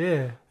feeling.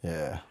 Yeah.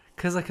 Yeah.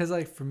 Cause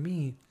for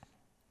me,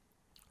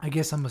 I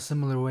guess I'm a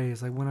similar way.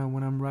 It's like when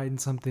I'm writing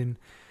something,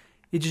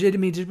 I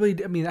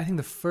think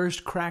the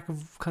first crack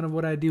of kind of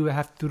what I do, I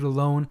have to do it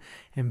alone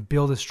and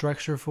build a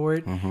structure for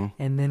it,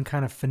 and then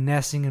kind of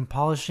finessing and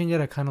polishing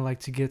it. I kind of like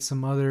to get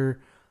some other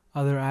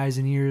eyes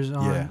and ears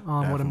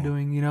on what I'm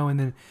doing, and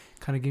then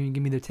kind of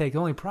give me their take. The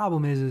only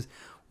problem is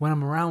when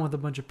I'm around with a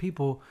bunch of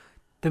people,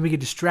 then we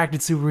get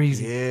distracted super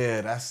easy.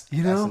 Yeah, that's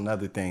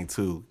another thing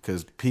too,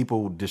 because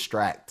people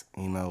distract,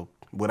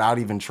 without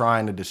even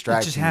trying to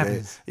distract you. It just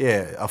happens.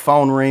 Yeah, a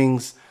phone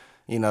rings,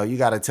 you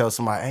got to tell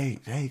somebody,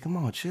 hey, come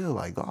on, chill,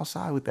 like go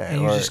outside with that.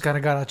 And you just kind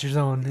of got out your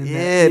zone.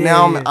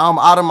 I'm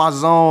out of my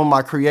zone.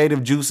 My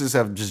creative juices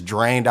have just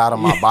drained out of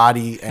my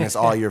body, and it's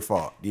all your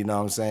fault. You know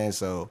what I'm saying?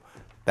 So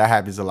that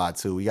happens a lot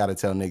too. We got to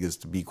tell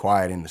niggas to be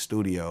quiet in the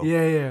studio.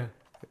 Yeah.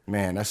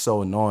 Man, that's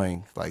so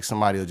annoying. Like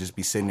somebody will just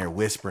be sitting there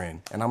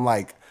whispering, and I'm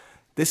like,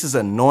 this is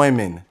a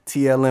Neumann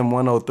TLM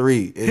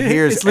 103. It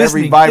hears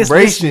every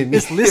vibration.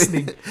 It's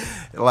listening.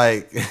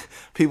 Like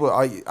people,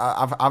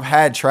 I've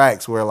had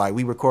tracks where like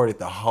we recorded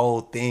the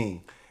whole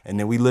thing, and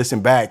then we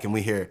listen back and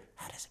we hear,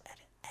 hey,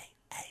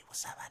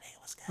 what's up, buddy?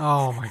 What's good?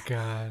 Oh my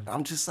god.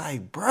 I'm just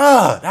like,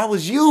 bruh, that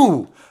was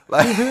you.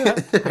 Like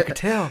I could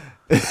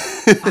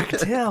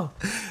tell.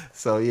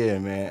 So yeah,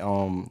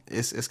 man.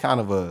 It's kind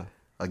of a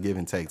give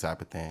and take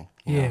type of thing.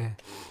 You know?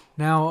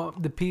 Now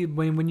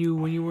when you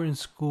were in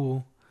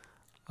school,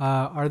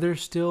 are there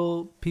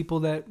still people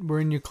that were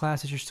in your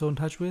class that you're still in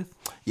touch with?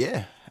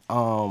 Yeah.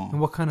 And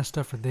what kind of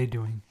stuff are they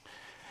doing?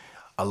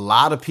 A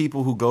lot of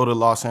people who go to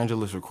Los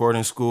Angeles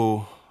Recording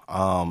School,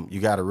 you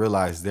got to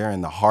realize they're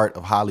in the heart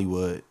of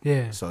Hollywood.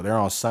 Yeah. So they're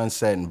on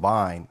Sunset and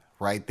Vine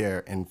right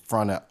there in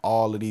front of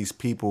all of these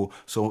people.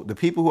 So the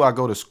people who I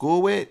go to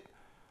school with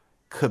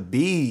could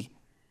be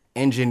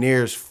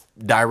engineers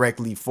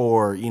directly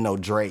for,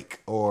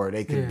 Drake, or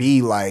they could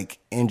be like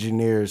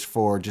engineers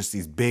for just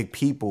these big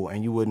people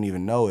and you wouldn't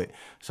even know it.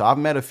 So I've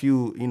met a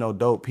few,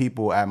 dope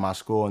people at my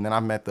school, and then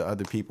I've met the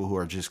other people who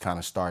are just kind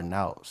of starting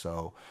out.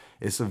 So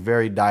it's a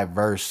very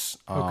diverse,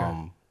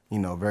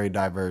 very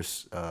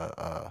diverse,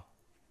 what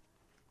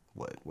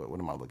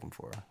am I looking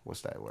for?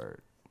 What's that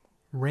word?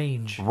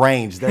 Range,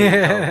 there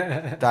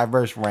you go.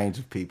 Diverse range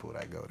of people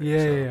that go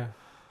there. Yeah.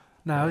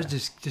 No, I was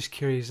just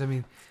curious. I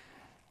mean,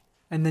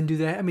 and then do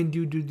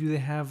they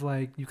have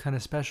like, you kind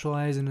of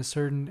specialize in a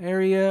certain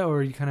area,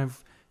 or you kind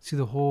of see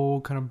the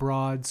whole kind of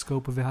broad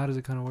scope of it? How does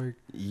it kind of work?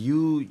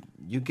 You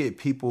get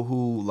people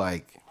who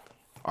like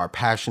are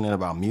passionate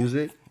about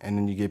music, and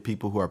then you get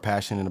people who are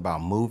passionate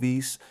about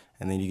movies,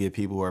 and then you get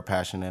people who are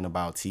passionate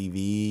about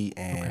TV,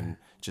 and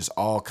just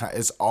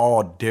it's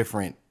all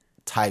different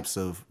types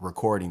of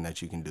recording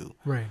that you can do.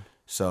 Right.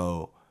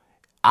 So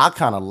I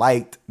kind of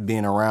liked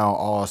being around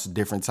all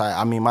different types.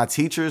 I mean, my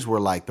teachers were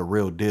like the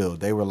real deal.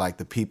 They were like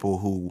the people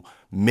who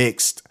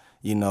mixed,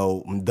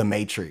 The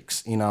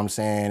Matrix, you know what I'm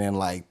saying? And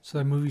like, so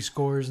like movie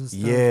scores and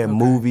stuff. Yeah,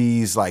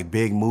 movies, like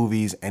big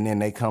movies. And then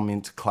they come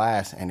into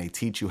class and they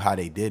teach you how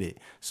they did it.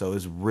 So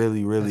it's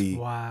really, really,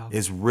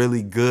 it's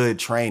really good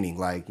training.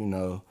 Like,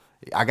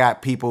 I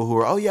got people who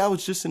are, I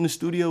was just in the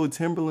studio with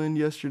Timberland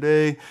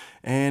yesterday.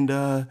 And,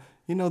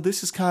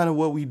 this is kind of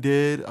what we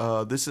did.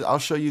 I'll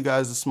show you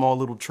guys a small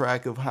little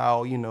track of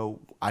how,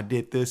 I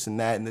did this and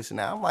that and this and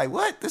that. I'm like,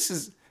 what? This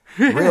is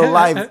real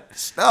life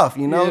stuff,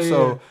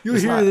 So you'll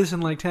hear this in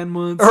like 10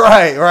 months.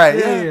 Right.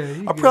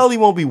 Yeah. I probably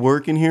won't be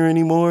working here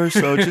anymore.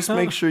 So just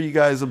make sure you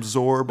guys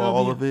absorb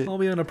all of it. I'll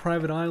be on a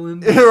private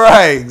island.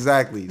 Right.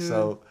 Exactly. Yeah.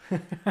 So,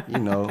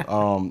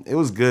 it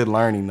was good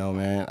learning though,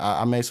 man.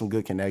 I made some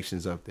good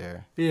connections up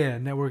there. Yeah.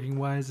 Networking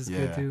wise, it's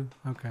good too.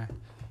 Okay.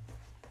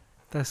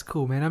 That's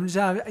cool, man. I'm just,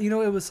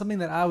 it was something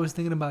that I was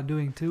thinking about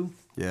doing too.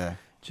 Yeah.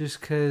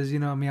 Just because,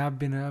 I've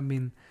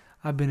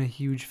been a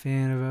huge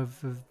fan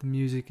of the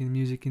music and the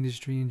music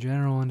industry in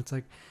general, and it's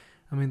like,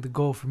 the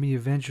goal for me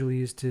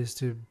eventually is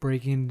to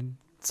break in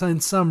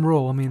some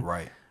role.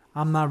 Right.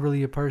 I'm not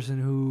really a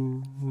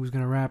person who's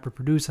gonna rap or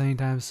produce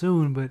anytime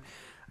soon, but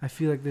I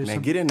feel like there's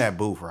get in that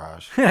booth,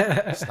 Raj.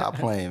 Stop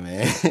playing,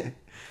 man.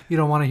 You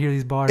don't want to hear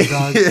these bars,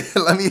 dog.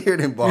 Let me hear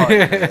them bars,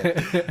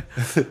 man.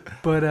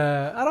 But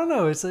I don't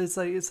know. It's like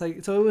so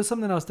it was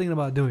something I was thinking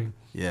about doing.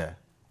 Yeah.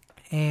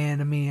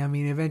 And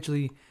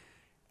eventually,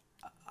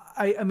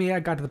 I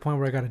got to the point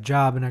where I got a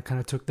job, and I kind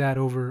of took that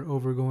over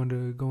going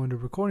to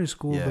recording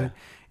school. Yeah. But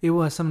it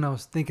was something I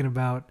was thinking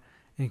about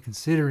and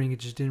considering. It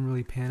just didn't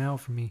really pan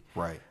out for me.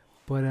 Right.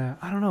 But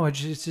I don't know. It's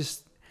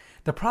just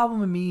the problem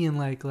with me and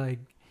like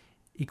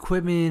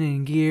equipment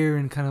and gear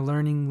and kind of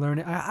learning.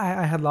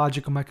 I had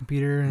Logic on my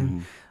computer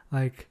and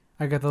like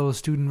I got the little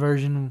student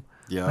version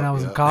when I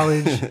was in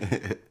college.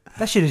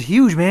 That shit is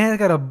huge, man. I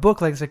got a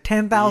book it's like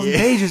 10,000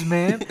 pages,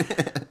 man.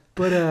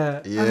 But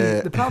I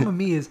mean, the problem with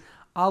me is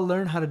I'll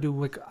learn how to do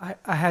like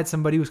I had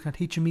somebody who was kind of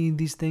teaching me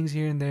these things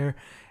here and there,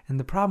 and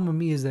the problem with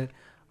me is that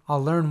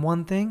I'll learn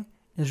one thing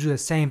and do the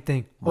same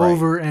thing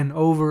over and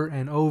over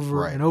and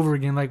over and over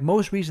again. Like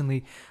most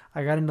recently,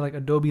 I got into like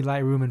Adobe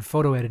Lightroom and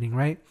photo editing,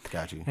 right?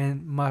 Got you.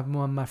 And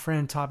my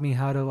friend taught me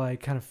how to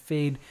like kind of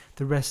fade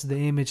the rest of the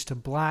image to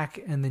black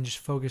and then just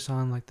focus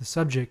on like the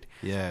subject.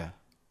 Yeah.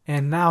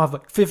 And now I have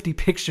like 50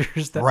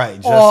 pictures that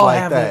just all like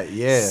have that.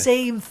 the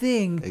same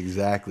thing.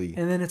 Exactly.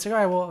 And then it's like, all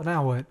right, well,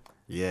 now what?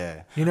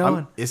 Yeah. You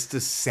know? It's the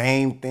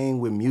same thing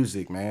with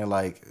music, man.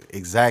 Like,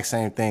 exact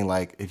same thing.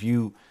 Like, if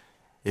you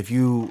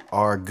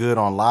are good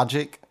on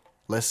Logic,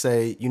 let's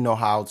say you know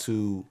how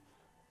to,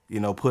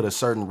 put a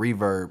certain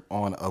reverb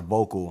on a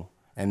vocal,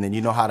 and then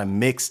you know how to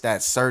mix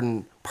that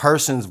certain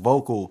person's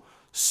vocal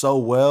so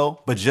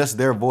well, but just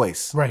their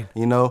voice. Right.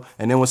 And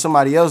then when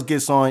somebody else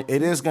gets on,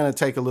 it is going to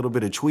take a little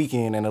bit of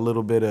tweaking and a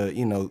little bit of,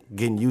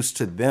 getting used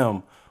to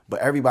them. But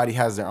everybody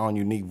has their own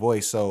unique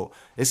voice. So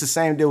it's the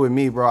same deal with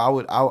me, bro.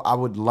 I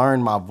would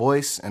learn my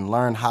voice and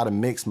learn how to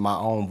mix my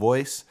own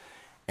voice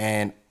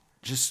and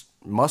just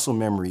muscle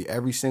memory.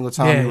 Every single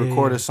time you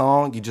record a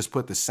song, you just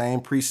put the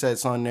same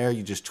presets on there.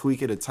 You just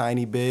tweak it a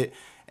tiny bit.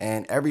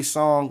 And every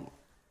song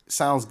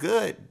sounds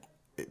good.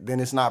 Then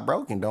it's not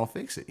broken. Don't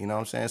fix it. You know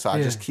what I'm saying? So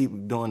I just keep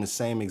doing the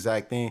same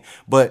exact thing.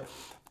 But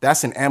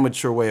that's an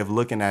amateur way of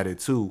looking at it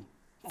too,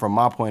 from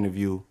my point of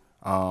view.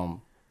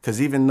 Because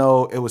even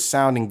though it was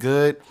sounding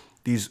good,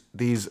 these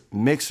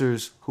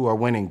mixers who are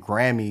winning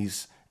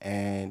Grammys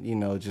and,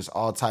 just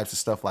all types of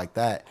stuff like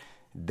that,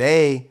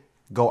 they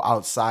go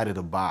outside of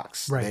the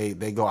box. Right.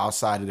 They go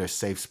outside of their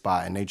safe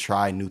spot and they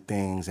try new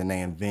things and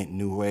they invent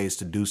new ways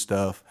to do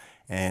stuff.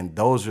 And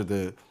those are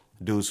the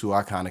dudes who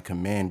I kind of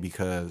commend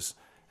because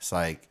it's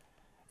like,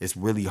 it's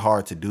really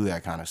hard to do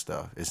that kind of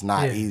stuff. It's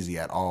not easy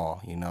at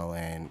all,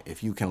 and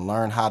if you can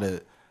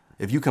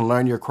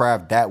learn your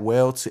craft that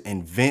well to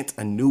invent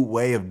a new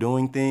way of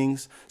doing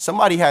things,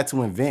 somebody had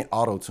to invent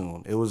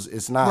auto-tune.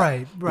 It's not,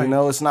 right.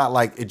 It's not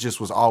like it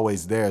just was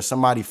always there.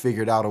 Somebody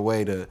figured out a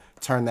way to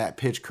turn that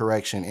pitch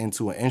correction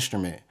into an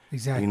instrument.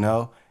 Exactly.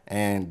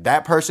 And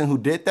that person who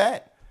did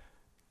that,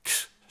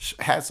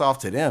 hats off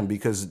to them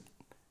because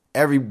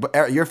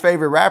your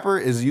favorite rapper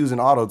is using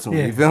auto-tune.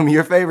 You feel me?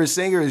 Your favorite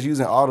singer is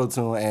using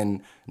auto-tune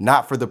and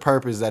not for the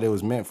purpose that it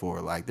was meant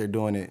for. Like they're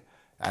doing it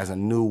as a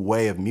new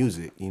way of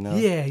music,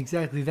 Yeah,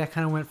 exactly. That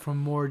kind of went from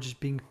more just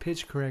being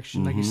pitch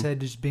correction, like you said,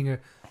 just being a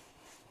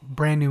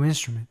brand new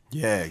instrument.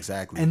 Yeah,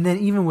 exactly. And then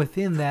even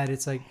within that,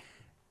 it's like,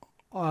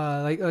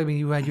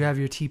 you have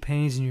your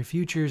T-Pains and your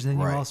Futures, and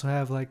then you also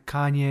have like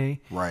Kanye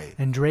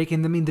and Drake.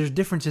 And I mean, there's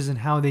differences in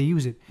how they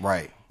use it.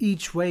 Right.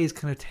 Each way is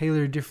kind of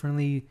tailored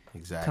differently.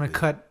 Exactly.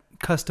 Kind of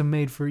custom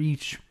made for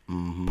each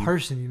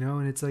person,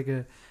 and it's like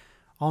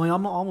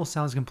almost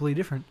sounds completely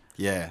different.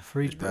 Yeah,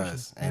 for each person.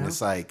 Does. And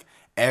it's like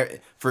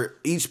for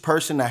each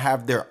person to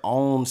have their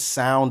own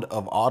sound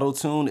of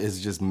auto-tune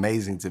is just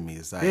amazing to me.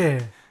 It's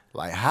like,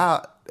 like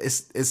how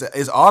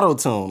it's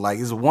auto-tune. Like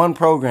it's one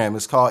program.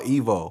 It's called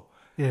Evo,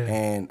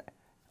 and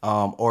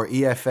or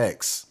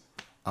EFX.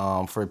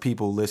 For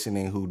people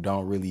listening who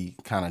don't really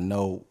kind of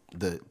know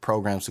the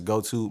programs to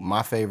go to,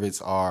 my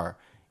favorites are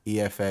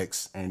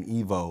EFX and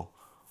Evo,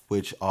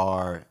 which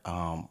are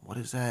what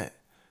is that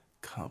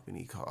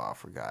company called? I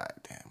forgot.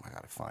 Damn, I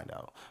gotta find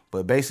out.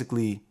 But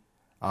basically,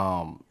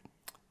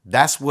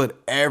 that's what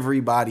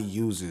everybody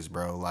uses,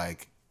 bro.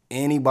 Like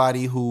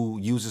anybody who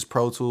uses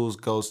Pro Tools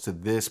goes to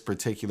this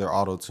particular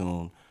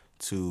auto-tune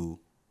to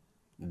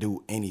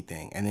do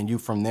anything. And then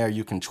from there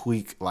you can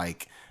tweak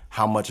like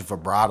how much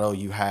vibrato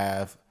you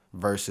have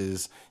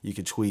versus you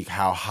can tweak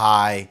how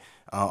high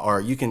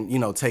or you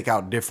can, take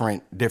out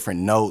different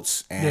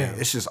notes and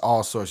it's just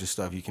all sorts of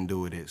stuff you can do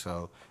with it.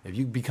 So if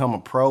you become a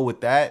pro with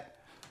that,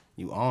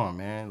 you on,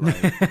 man.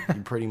 Like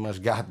you pretty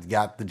much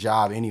got the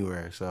job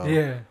anywhere. So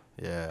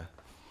yeah.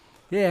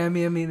 I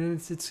mean,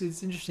 it's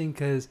interesting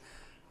because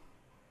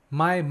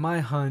my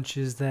hunch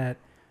is that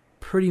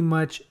pretty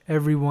much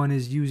everyone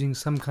is using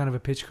some kind of a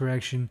pitch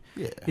correction.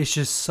 Yeah. It's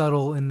just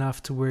subtle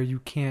enough to where you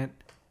can't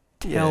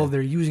tell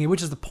they're using it,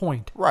 which is the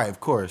point. Right, of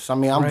course. I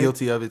mean, I'm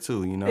guilty of it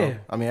too, Yeah.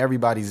 I mean,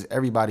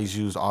 everybody's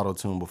used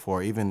auto-tune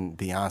before, even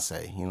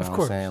Beyonce, what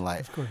I'm saying?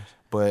 Like, of course.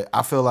 But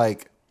I feel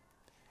like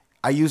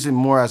I use it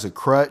more as a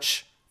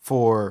crutch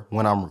for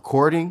when I'm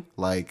recording.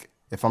 Like,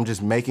 if I'm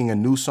just making a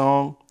new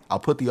song, I'll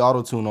put the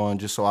auto-tune on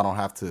just so I don't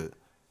have to,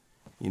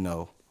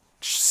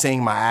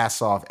 sing my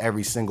ass off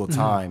every single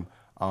time.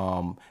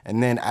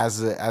 And then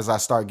as I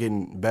start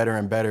getting better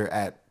and better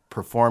at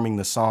performing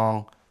the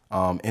song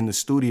in the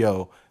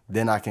studio,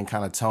 then I can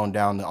kind of tone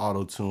down the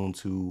auto-tune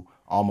to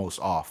almost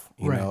off,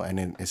 you know, and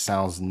then it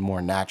sounds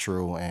more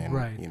natural and,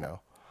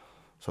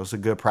 So it's a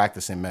good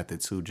practicing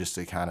method too, just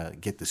to kind of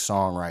get the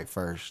song right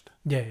first.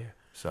 Yeah.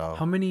 So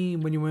how many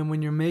when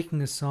you're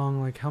making a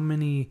song, like how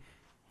many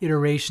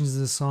iterations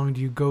of the song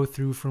do you go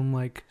through from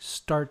like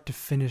start to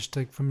finish,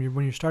 like from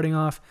when you're starting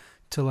off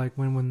to like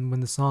when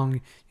the song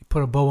you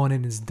put a bow on it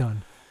and it's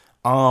done?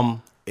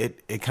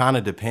 It kind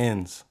of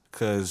depends,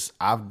 because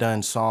I've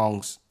done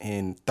songs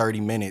in 30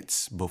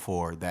 minutes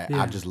before that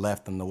I just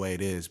left them the way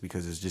it is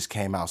because it just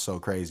came out so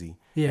crazy.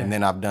 Yeah. And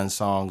then I've done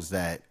songs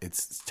that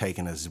it's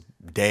taken us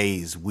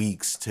days,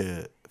 weeks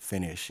to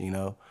finish, you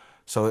know?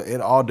 So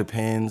it all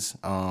depends.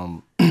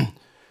 I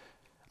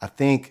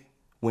think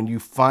when you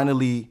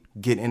finally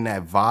get in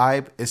that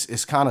vibe,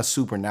 it's kind of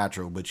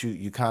supernatural, but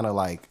you kind of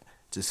like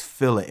just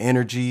feel an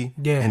energy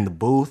in the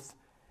booth.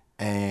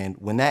 And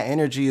when that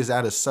energy is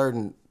at a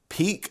certain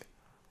peak,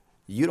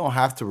 you don't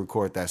have to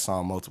record that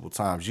song multiple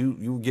times.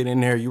 You get in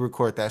there, you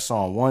record that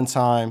song one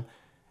time,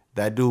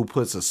 that dude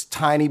puts a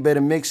tiny bit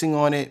of mixing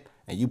on it,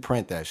 and you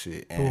print that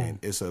shit, and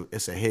it's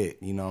a hit.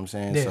 You know what I'm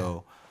saying? Yeah.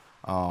 So,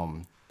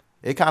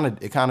 it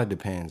kind of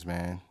depends,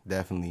 man.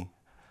 Definitely.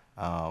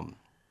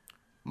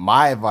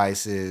 My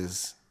advice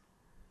is,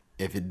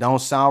 if it don't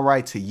sound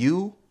right to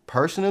you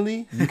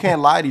personally, you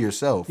can't lie to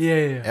yourself.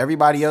 Yeah.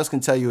 Everybody else can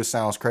tell you it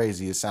sounds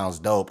crazy, it sounds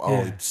dope.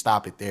 Oh,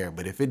 stop it there.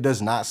 But if it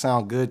does not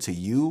sound good to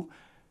you,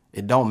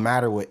 it don't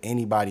matter what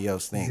anybody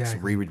else thinks.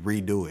 Exactly.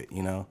 Redo it,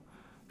 you know?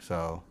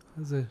 So,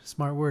 Those are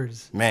smart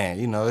words. man,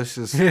 you know, it's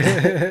just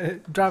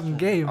Dropping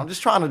game. I'm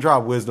just trying to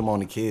drop wisdom on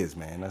the kids,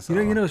 man. That's all.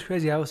 You know what's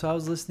crazy? I was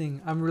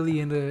listening. I'm really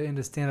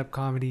into stand up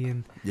comedy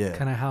and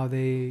kind of how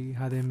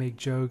they make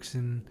jokes,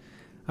 and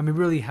I mean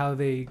really how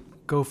they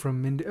go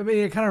from. I mean,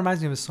 it kind of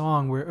reminds me of a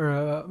song or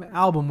an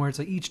album where it's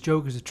like each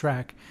joke is a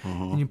track,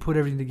 and you put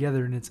everything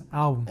together and it's an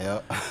album,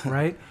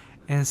 right?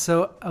 And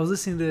so I was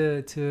listening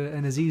to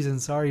an Aziz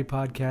Ansari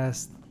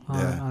podcast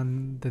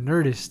on the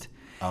Nerdist.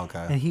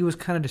 Okay. And he was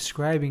kind of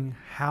describing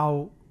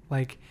how,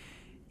 like,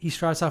 he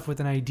starts off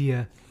with an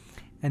idea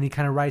and he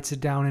kind of writes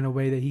it down in a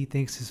way that he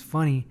thinks is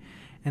funny.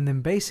 And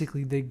then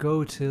basically they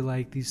go to,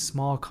 like, these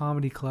small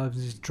comedy clubs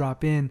and just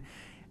drop in.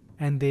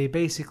 And they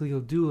basically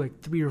will do,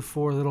 like, 3 or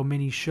 4 little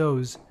mini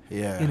shows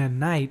in a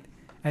night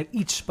at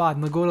each spot.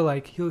 And they'll go to,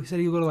 like, he said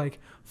he'll go to, like,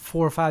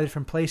 4 or 5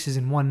 different places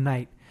in one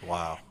night.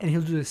 Wow. And he'll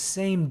do the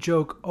same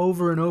joke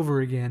over and over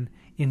again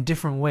in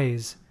different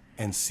ways.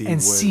 And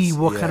see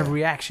what kind of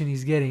reaction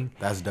he's getting.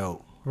 That's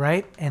dope.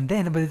 Right? And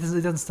then, but it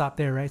doesn't stop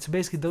there, right? So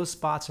basically those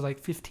spots are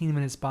like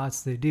 15-minute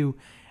spots they do,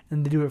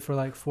 and they do it for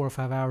like 4 or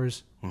 5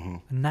 hours a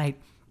night.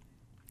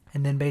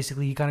 And then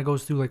basically he kind of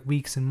goes through like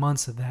weeks and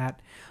months of that,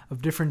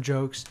 of different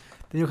jokes.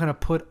 Then he'll kind of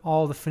put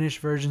all the finished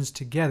versions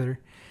together,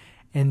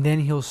 and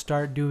then he'll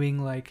start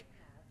doing like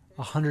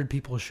 100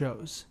 people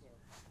shows,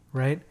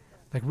 right?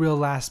 Like real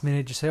last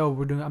minute, just say,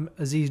 oh,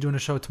 Aziz doing a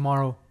show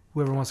tomorrow.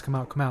 Whoever wants to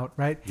come out,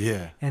 right?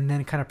 Yeah. And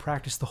then kind of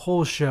practice the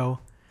whole show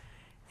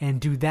and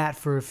do that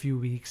for a few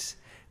weeks.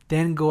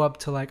 Then go up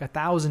to like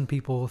 1,000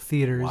 people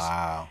theaters.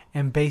 Wow.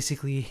 And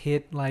basically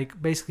hit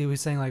like, basically we're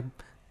saying like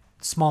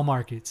small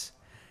markets.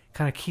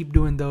 Kind of keep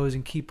doing those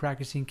and keep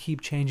practicing, keep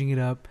changing it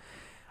up.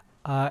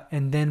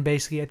 And then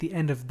basically at the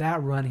end of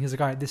that run, he's like,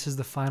 all right, this is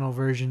the final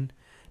version.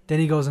 Then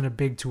he goes on a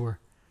big tour,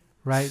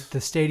 right? The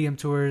stadium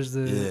tours,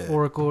 the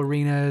Oracle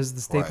Arenas,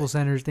 the Staples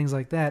Centers, things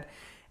like that.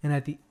 And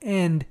at the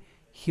end,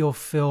 he'll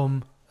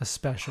film a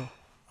special,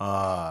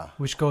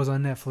 which goes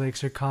on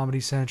Netflix or Comedy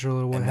Central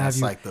or what have you.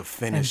 That's like the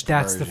finished version.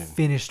 And that's version. the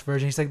finished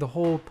version. He's like, the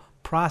whole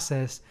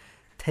process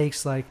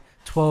takes like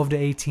 12 to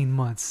 18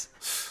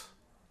 months.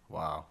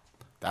 Wow.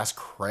 That's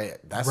crazy.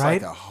 That's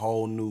right? like a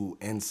whole new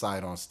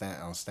insight on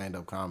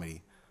stand-up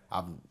comedy.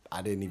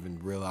 I didn't even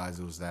realize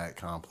it was that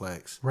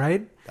complex.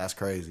 Right? That's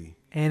crazy.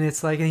 And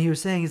it's like, and he was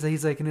saying,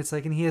 he's like, and it's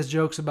like, and he has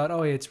jokes about,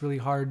 oh yeah, it's really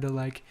hard to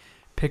like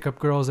pick up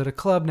girls at a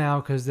club now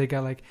because they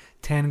got like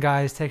 10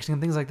 guys texting him,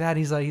 things like that.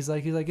 He's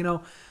like, you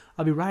know,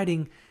 I'll be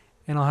writing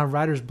and I'll have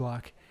writer's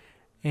block.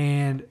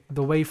 And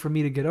the way for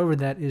me to get over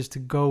that is to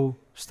go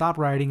stop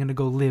writing and to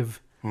go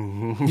live.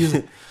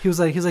 He was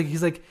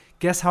like,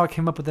 guess how I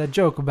came up with that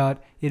joke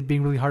about it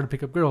being really hard to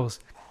pick up girls?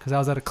 Because I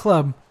was at a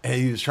club and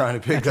he was trying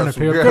to pick up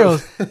some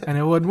girls and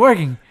it wasn't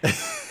working.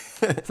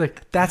 It's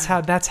like, that's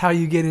how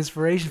you get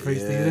inspiration for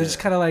these things. It's just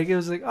kind of like, it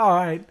was like, all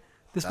right,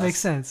 this makes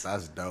sense.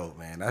 That's dope,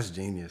 man. That's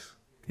genius.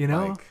 You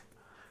know? Like,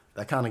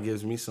 that kind of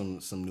gives me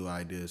some new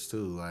ideas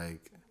too.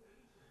 Like,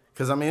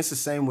 because I mean, it's the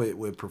same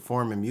with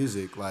performing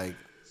music. Like,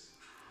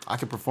 I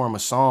could perform a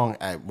song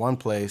at one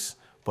place,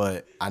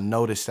 but I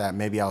noticed that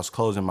maybe I was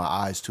closing my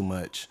eyes too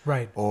much.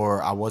 Right.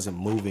 Or I wasn't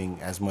moving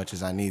as much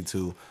as I need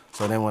to.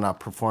 So then when I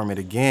perform it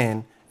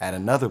again at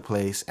another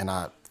place and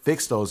I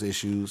fix those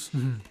issues,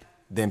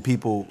 then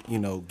people, you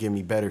know, give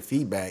me better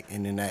feedback,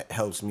 and then that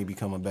helps me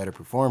become a better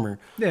performer.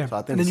 Yeah. So I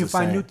think and then you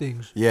find new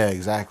things. Yeah,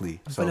 exactly.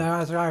 So now I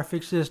was like, all right,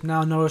 fix this.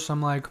 Now notice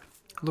I'm like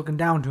looking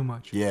down too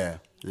much. Yeah.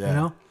 You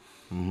know?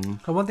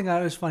 So one thing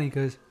I was funny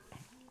because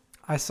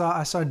I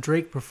saw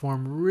Drake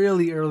perform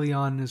really early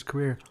on in his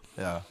career.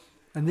 Yeah.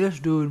 And this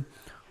dude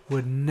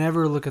would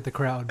never look at the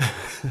crowd.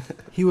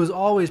 He was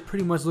always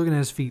pretty much looking at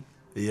his feet.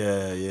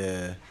 Yeah.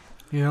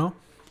 You know?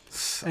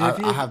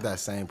 I have that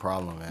same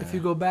problem, man. If you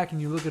go back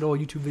and you look at old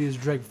YouTube videos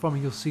of Drake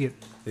performing, you'll see it.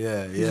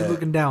 Yeah, He's just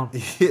looking down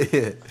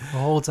the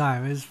whole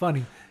time. It's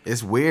funny.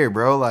 It's weird,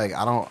 bro. Like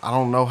I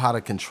don't know how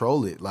to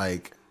control it.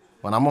 Like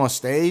when I'm on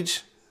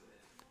stage,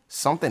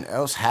 something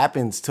else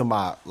happens to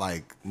my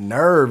like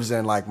nerves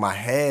and like my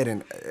head,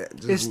 and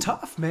It's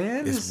tough,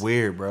 man. It's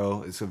weird,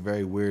 bro. It's a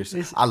very weird.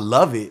 I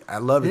love it. I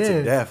love it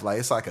to death. Like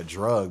it's like a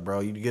drug,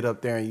 bro. You get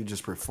up there and you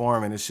just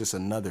perform, and it's just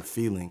another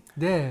feeling.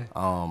 Yeah.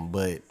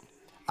 But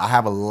I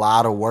have a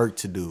lot of work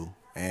to do,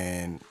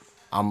 and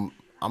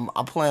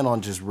I plan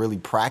on just really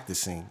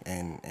practicing,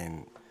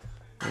 and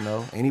you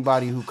know,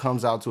 anybody who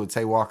comes out to a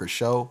Tay Walker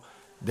show,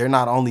 they're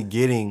not only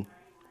getting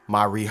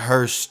my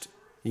rehearsed,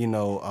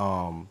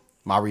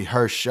 my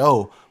rehearsed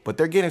show, but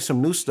they're getting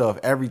some new stuff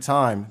every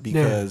time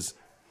because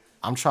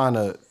I'm trying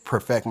to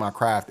perfect my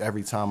craft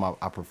every time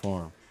I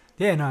perform.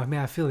 Yeah, no, I mean,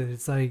 I feel it.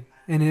 It's like,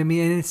 and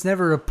it's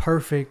never a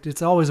perfect.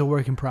 It's always a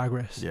work in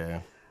progress.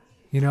 Yeah.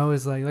 You know,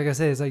 it's like I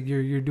said, it's like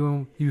you're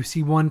doing. You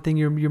see one thing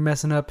you're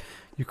messing up,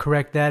 you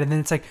correct that, and then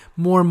it's like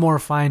more and more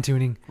fine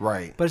tuning.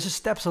 Right. But it's just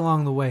steps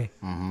along the way.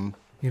 Mm-hmm.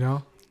 You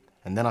know.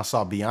 And then I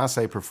saw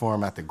Beyonce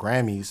perform at the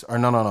Grammys, or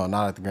no,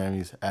 not at the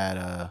Grammys,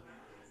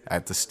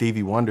 at the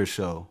Stevie Wonder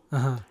show.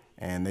 Uh-huh.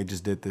 And they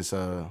just did this,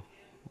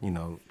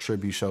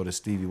 tribute show to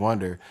Stevie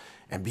Wonder,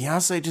 and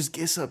Beyonce just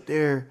gets up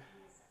there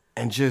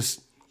and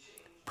just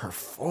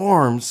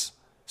performs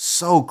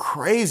so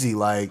crazy.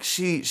 Like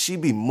she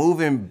be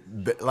moving,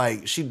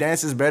 like she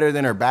dances better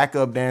than her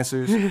backup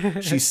dancers.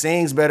 She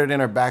sings better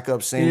than her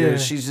backup singers.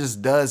 Yeah. She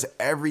just does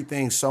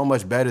everything so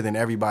much better than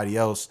everybody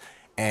else,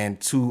 and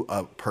to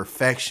a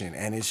perfection.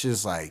 And it's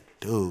just like,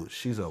 dude,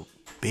 she's a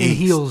beast. And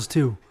heels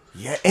too.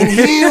 Yeah, and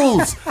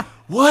heels.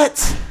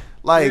 What?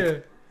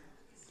 Like,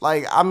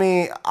 I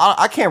mean,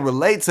 I can't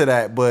relate to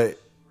that, but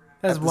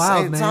that's at the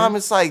wild, same man. time,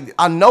 it's like,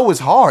 I know it's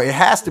hard. It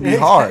has to be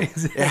hard.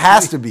 Exactly. It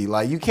has to be.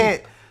 Like, you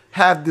can't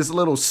have this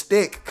little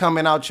stick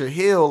coming out your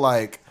heel,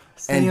 like,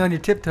 standing on your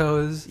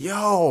tiptoes.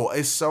 Yo,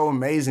 it's so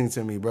amazing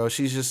to me, bro.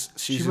 She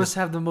must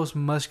have the most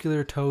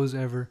muscular toes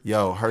ever.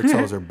 Yo, her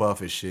toes are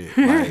buff as shit.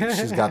 Like,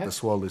 she's got the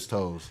swollest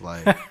toes.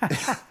 Like,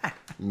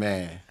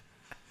 man.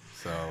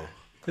 So.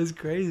 It's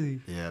crazy.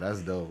 Yeah,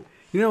 that's dope.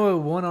 You know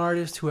what? One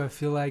artist who I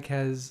feel like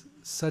has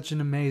such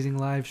an amazing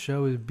live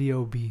show is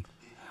B.O.B.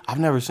 I've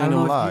never seen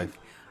him live.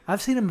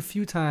 I've seen him a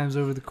few times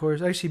over the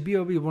course. Actually,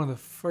 B.O.B. was one of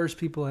the first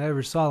people I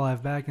ever saw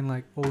live back in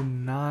like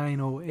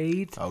 09,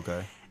 08.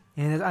 Okay.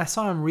 And I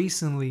saw him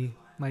recently,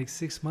 like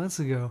 6 months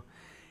ago.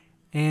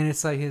 And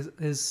it's like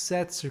his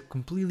sets are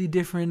completely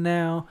different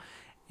now.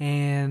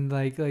 And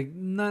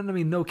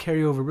no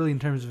carryover really in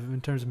terms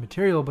of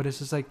material, but it's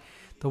just like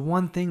the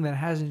one thing that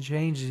hasn't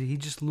changed is he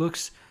just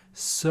looks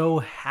so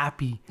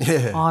happy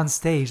on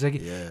stage. Like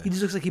he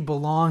just looks like he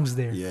belongs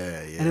there. Yeah.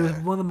 And it was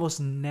one of the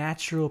most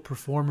natural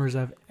performers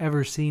I've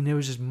ever seen. It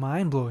was just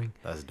mind blowing.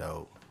 That's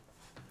dope.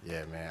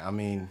 Yeah, man. I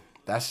mean,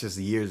 that's just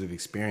years of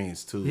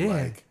experience too. Yeah.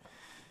 Like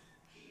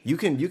you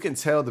can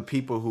tell the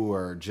people who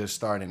are just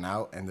starting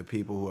out and the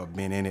people who have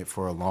been in it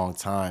for a long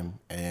time.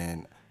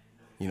 And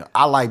you know,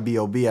 I like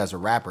B.O.B. as a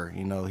rapper.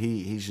 You know,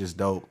 he's just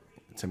dope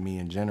to me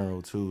in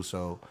general too.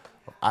 So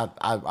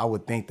I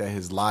would think that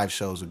his live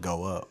shows would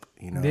go up,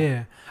 you know?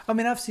 Yeah. I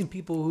mean, I've seen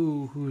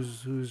people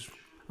who's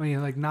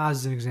like Nas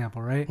is an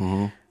example, right?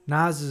 Mm-hmm.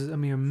 Nas is,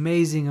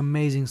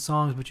 amazing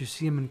songs, but you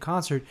see him in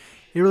concert,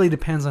 it really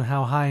depends on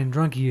how high and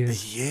drunk he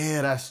is.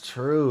 Yeah, that's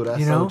true.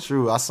 That's so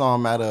true. I saw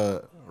him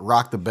at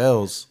Rock the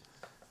Bells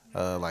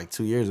like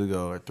 2 years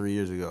ago or 3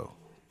 years ago.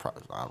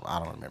 I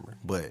don't remember.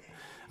 But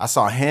I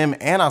saw him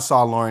and I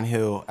saw Lauryn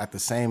Hill at the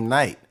same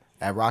night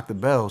at Rock the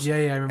Bells. Yeah, I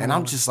remember. And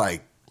I'm just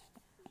like,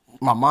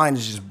 my mind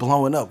is just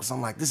blowing up because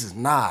I'm like, this is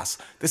Nas,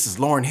 this is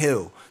Lauryn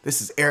Hill,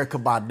 this is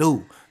Erykah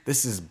Badu,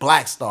 this is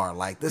Black Star.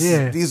 Like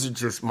these are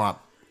just my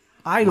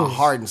idols, my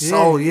heart and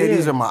soul. Yeah,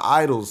 these are my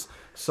idols.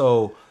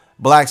 So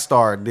Black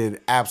Star did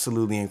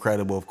absolutely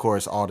incredible. Of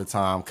course, all the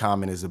time.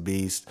 Common is a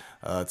beast.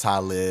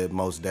 Talib,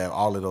 Mos Def,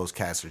 all of those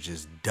cats are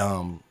just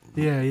dumb.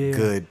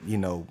 Good,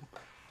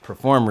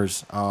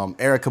 performers.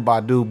 Erykah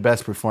Badu,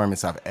 best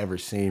performance I've ever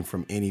seen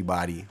from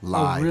anybody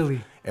live. Oh,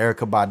 really?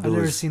 Erykah Badu. I've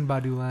never seen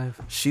Badu live.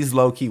 She's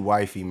low key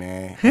wifey,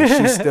 man. And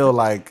she's still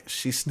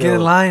get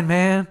in line,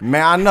 man.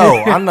 Man, I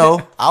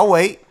know. I'll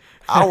wait.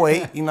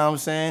 You know what I'm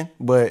saying?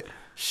 But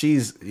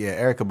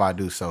Erykah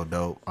Badu's so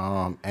dope.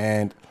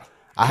 And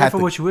I have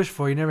what you wish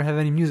for. You never have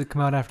any music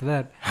come out after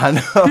that. I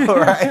know,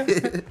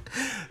 right?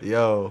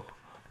 Yo,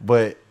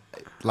 but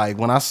like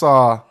when I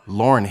saw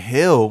Lauryn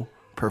Hill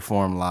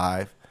perform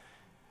live,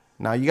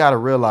 now you got to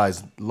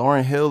realize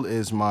Lauryn Hill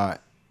is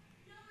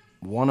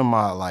one of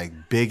my like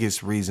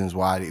biggest reasons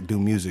why I do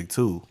music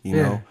too. You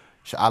know,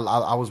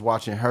 I was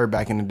watching her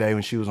back in the day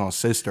when she was on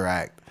Sister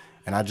Act,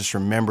 and I just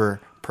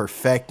remember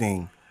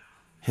perfecting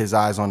His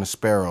Eyes on the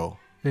Sparrow,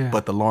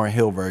 but the Lauryn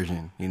Hill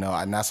version. You know,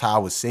 and that's how I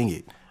would sing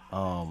it.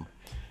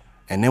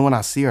 And then when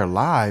I see her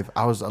live,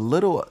 I was a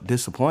little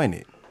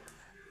disappointed.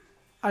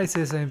 I say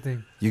the same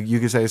thing. You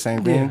can say the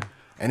same thing?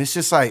 And it's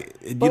just like,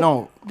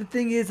 The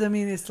thing is,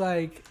 it's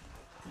like,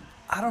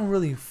 I don't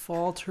really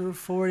fault her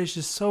for it. It's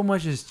just so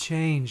much has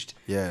changed.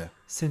 Yeah.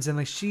 Since then,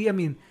 like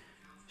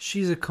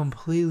she's a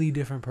completely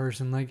different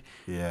person. Like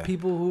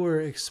people who are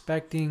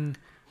expecting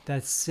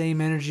that same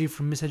energy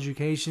from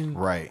Miseducation,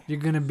 right? You're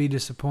gonna be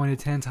disappointed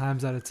 10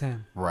 times out of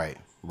 10. Right.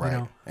 You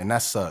know? And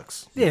that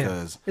sucks. Yeah,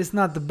 because it's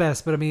not the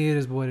best, but I mean, it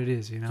is what it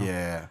is. You know.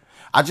 Yeah.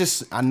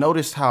 I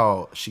noticed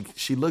how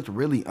she looked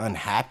really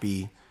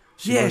unhappy.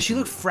 She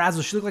looked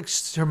frazzled. She looked like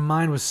her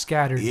mind was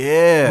scattered.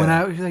 Yeah. When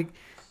I was like.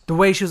 The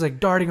way she was like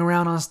darting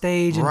around on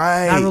stage and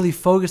not really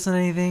focused on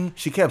anything.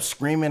 She kept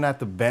screaming at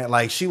the band.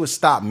 Like she would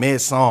stop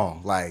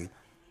mid-song. Like,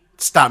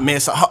 stop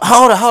mid-song.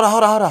 Hold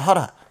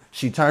on.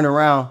 She turned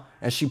around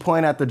and she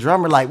pointed at the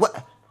drummer like, what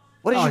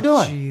are you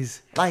doing? Jeez.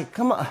 Like,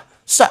 come on.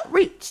 Stop.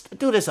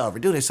 Do this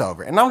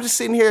over. And I'm just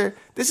sitting here.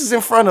 This is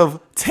in front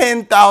of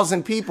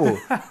 10,000 people.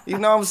 You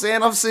know what I'm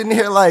saying? I'm sitting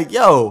here like,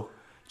 yo,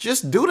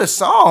 just do the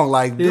song.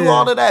 Like, do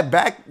all of that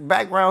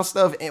background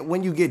stuff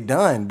when you get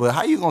done. But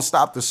how you going to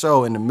stop the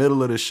show in the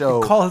middle of the show?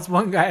 And call this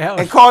one guy out.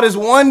 And call this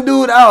one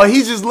dude out.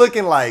 He's just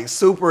looking like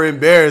super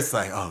embarrassed.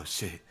 Like, oh,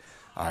 shit.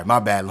 All right, my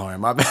bad,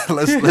 Lauren. My bad.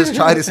 Let's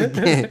try this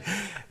again.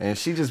 And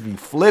she just be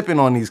flipping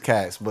on these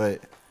cats.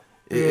 But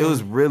it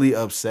was really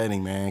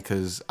upsetting, man,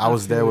 because I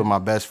was there with my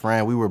best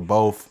friend. We were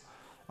both,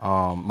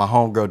 my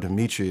homegirl,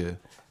 Demetria,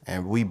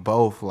 and we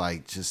both,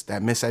 like, just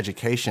that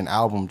Miseducation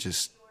album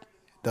just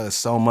does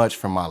so much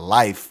for my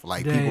life.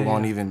 Like, people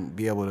won't even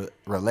be able to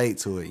relate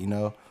to it, you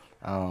know?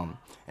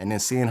 And then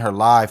seeing her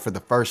live for the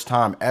first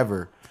time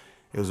ever,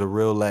 it was a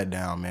real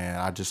letdown, man.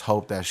 I just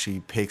hope that she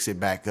picks it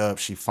back up.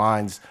 She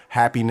finds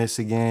happiness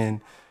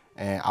again.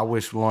 And I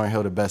wish Lauryn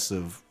Hill the best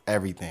of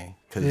everything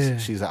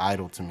because she's an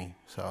idol to me.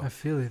 So I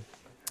feel it.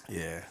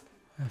 Yeah.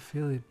 I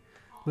feel it.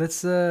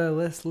 Let's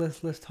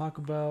talk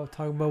about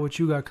what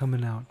you got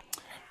coming out.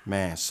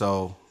 Man,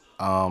 so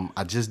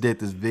I just did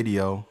this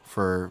video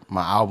for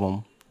my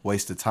album,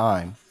 Waste of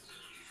Time.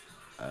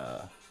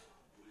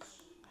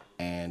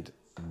 And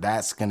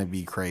that's going to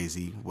be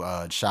crazy.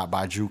 Shot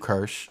by Drew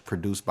Kirsch,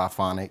 produced by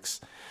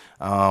Phonics.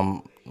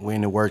 We're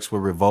in the works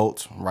with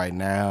Revolt right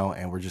now,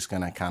 and we're just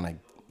going to kind of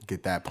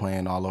get that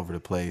playing all over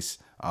the place.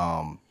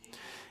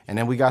 And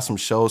then we got some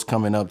shows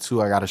coming up,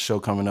 too. I got a show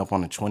coming up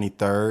on the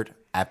 23rd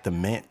at the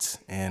Mint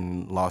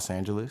in Los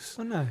Angeles.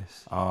 Oh,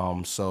 nice.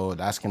 So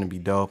that's going to be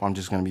dope. I'm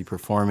just going to be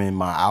performing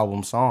my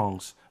album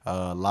songs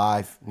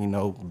live, you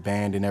know,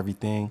 band and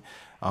everything.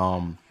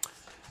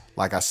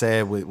 Like I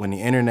said, when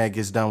the internet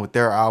gets done with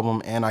their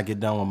album and I get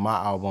done with my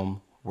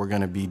album, we're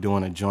going to be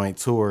doing a joint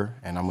tour,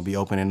 and I'm going to be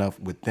opening up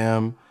with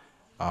them.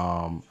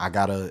 I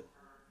got a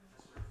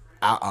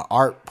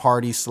art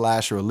party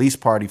 / release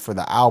party for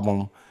the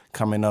album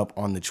coming up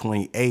on the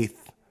 28th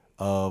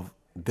of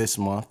this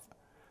month.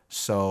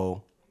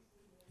 So,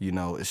 you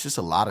know, it's just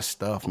a lot of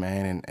stuff,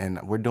 man.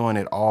 And we're doing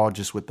it all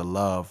just with the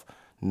love.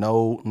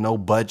 No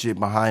budget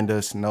behind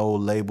us, no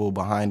label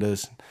behind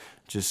us.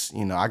 Just,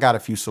 you know, I got a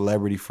few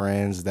celebrity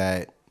friends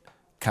that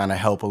kind of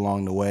help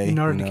along the way.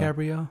 Leonardo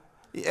DiCaprio?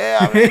 Yeah,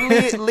 I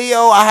mean,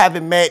 Leo, I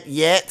haven't met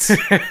yet.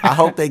 I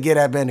hope they get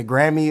up in a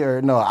Grammy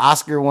or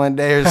Oscar one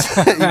day or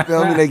something. You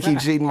feel me? They keep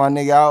cheating my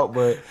nigga out,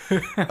 but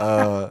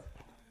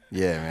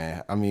yeah,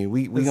 man. I mean,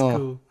 we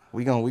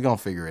gonna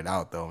figure it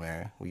out though,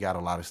 man. We got a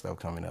lot of stuff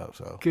coming up,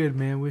 so good,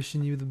 man.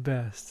 Wishing you the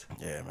best.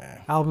 Yeah,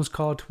 man. Album's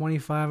called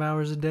 25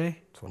 Hours a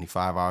Day.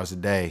 25 hours a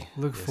day.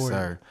 Look yes, for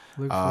sir.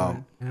 it. Look for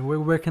it. And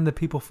where can the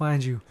people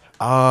find you?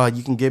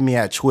 You can get me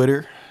at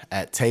Twitter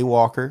at Tay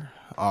Walker.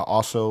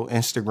 Also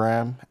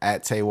Instagram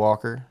at Tay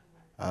Walker.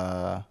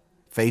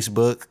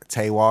 Facebook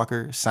Tay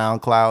Walker.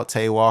 SoundCloud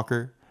Tay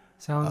Walker.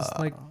 Sounds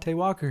like Tay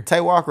Walker.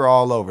 Tay Walker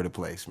all over the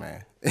place,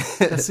 man.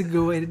 That's a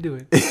good way to do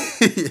it.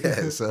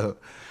 Yeah, so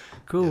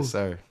cool. Yes,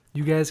 sir.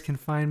 You guys can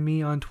find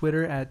me on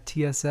Twitter at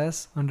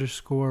TSS_Raj,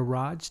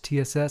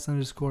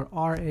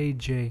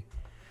 TSS_RAJ.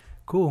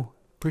 Cool.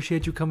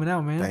 Appreciate you coming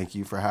out, man. Thank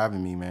you for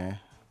having me, man.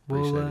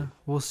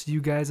 We'll see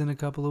you guys in a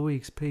couple of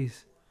weeks.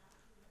 Peace.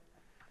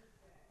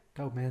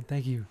 Dope, man.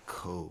 Thank you.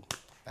 Cool.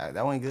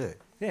 That went good.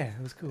 Yeah,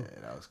 it was cool.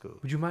 Yeah, that was cool.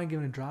 Would you mind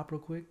giving a drop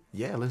real quick?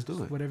 Yeah, let's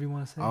do it. Whatever you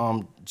want to say.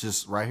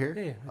 Just right here?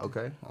 Yeah.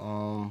 Okay.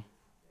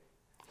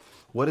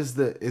 What is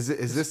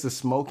is this the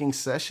smoking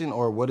session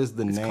or what is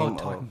the name? It's called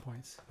Talking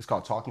Points. It's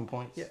called Talking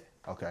Points? Yeah.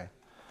 Okay.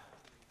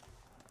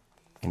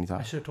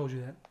 Anytime. I should have told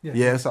you that.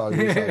 Yeah, it's all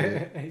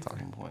good.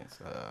 Talking Points.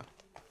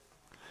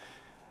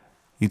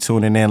 You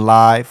tuning in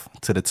live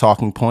to the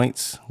Talking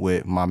Points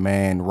with my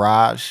man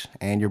Raj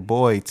and your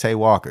boy Tay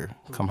Walker.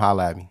 Come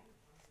holla at me.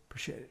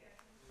 Appreciate it.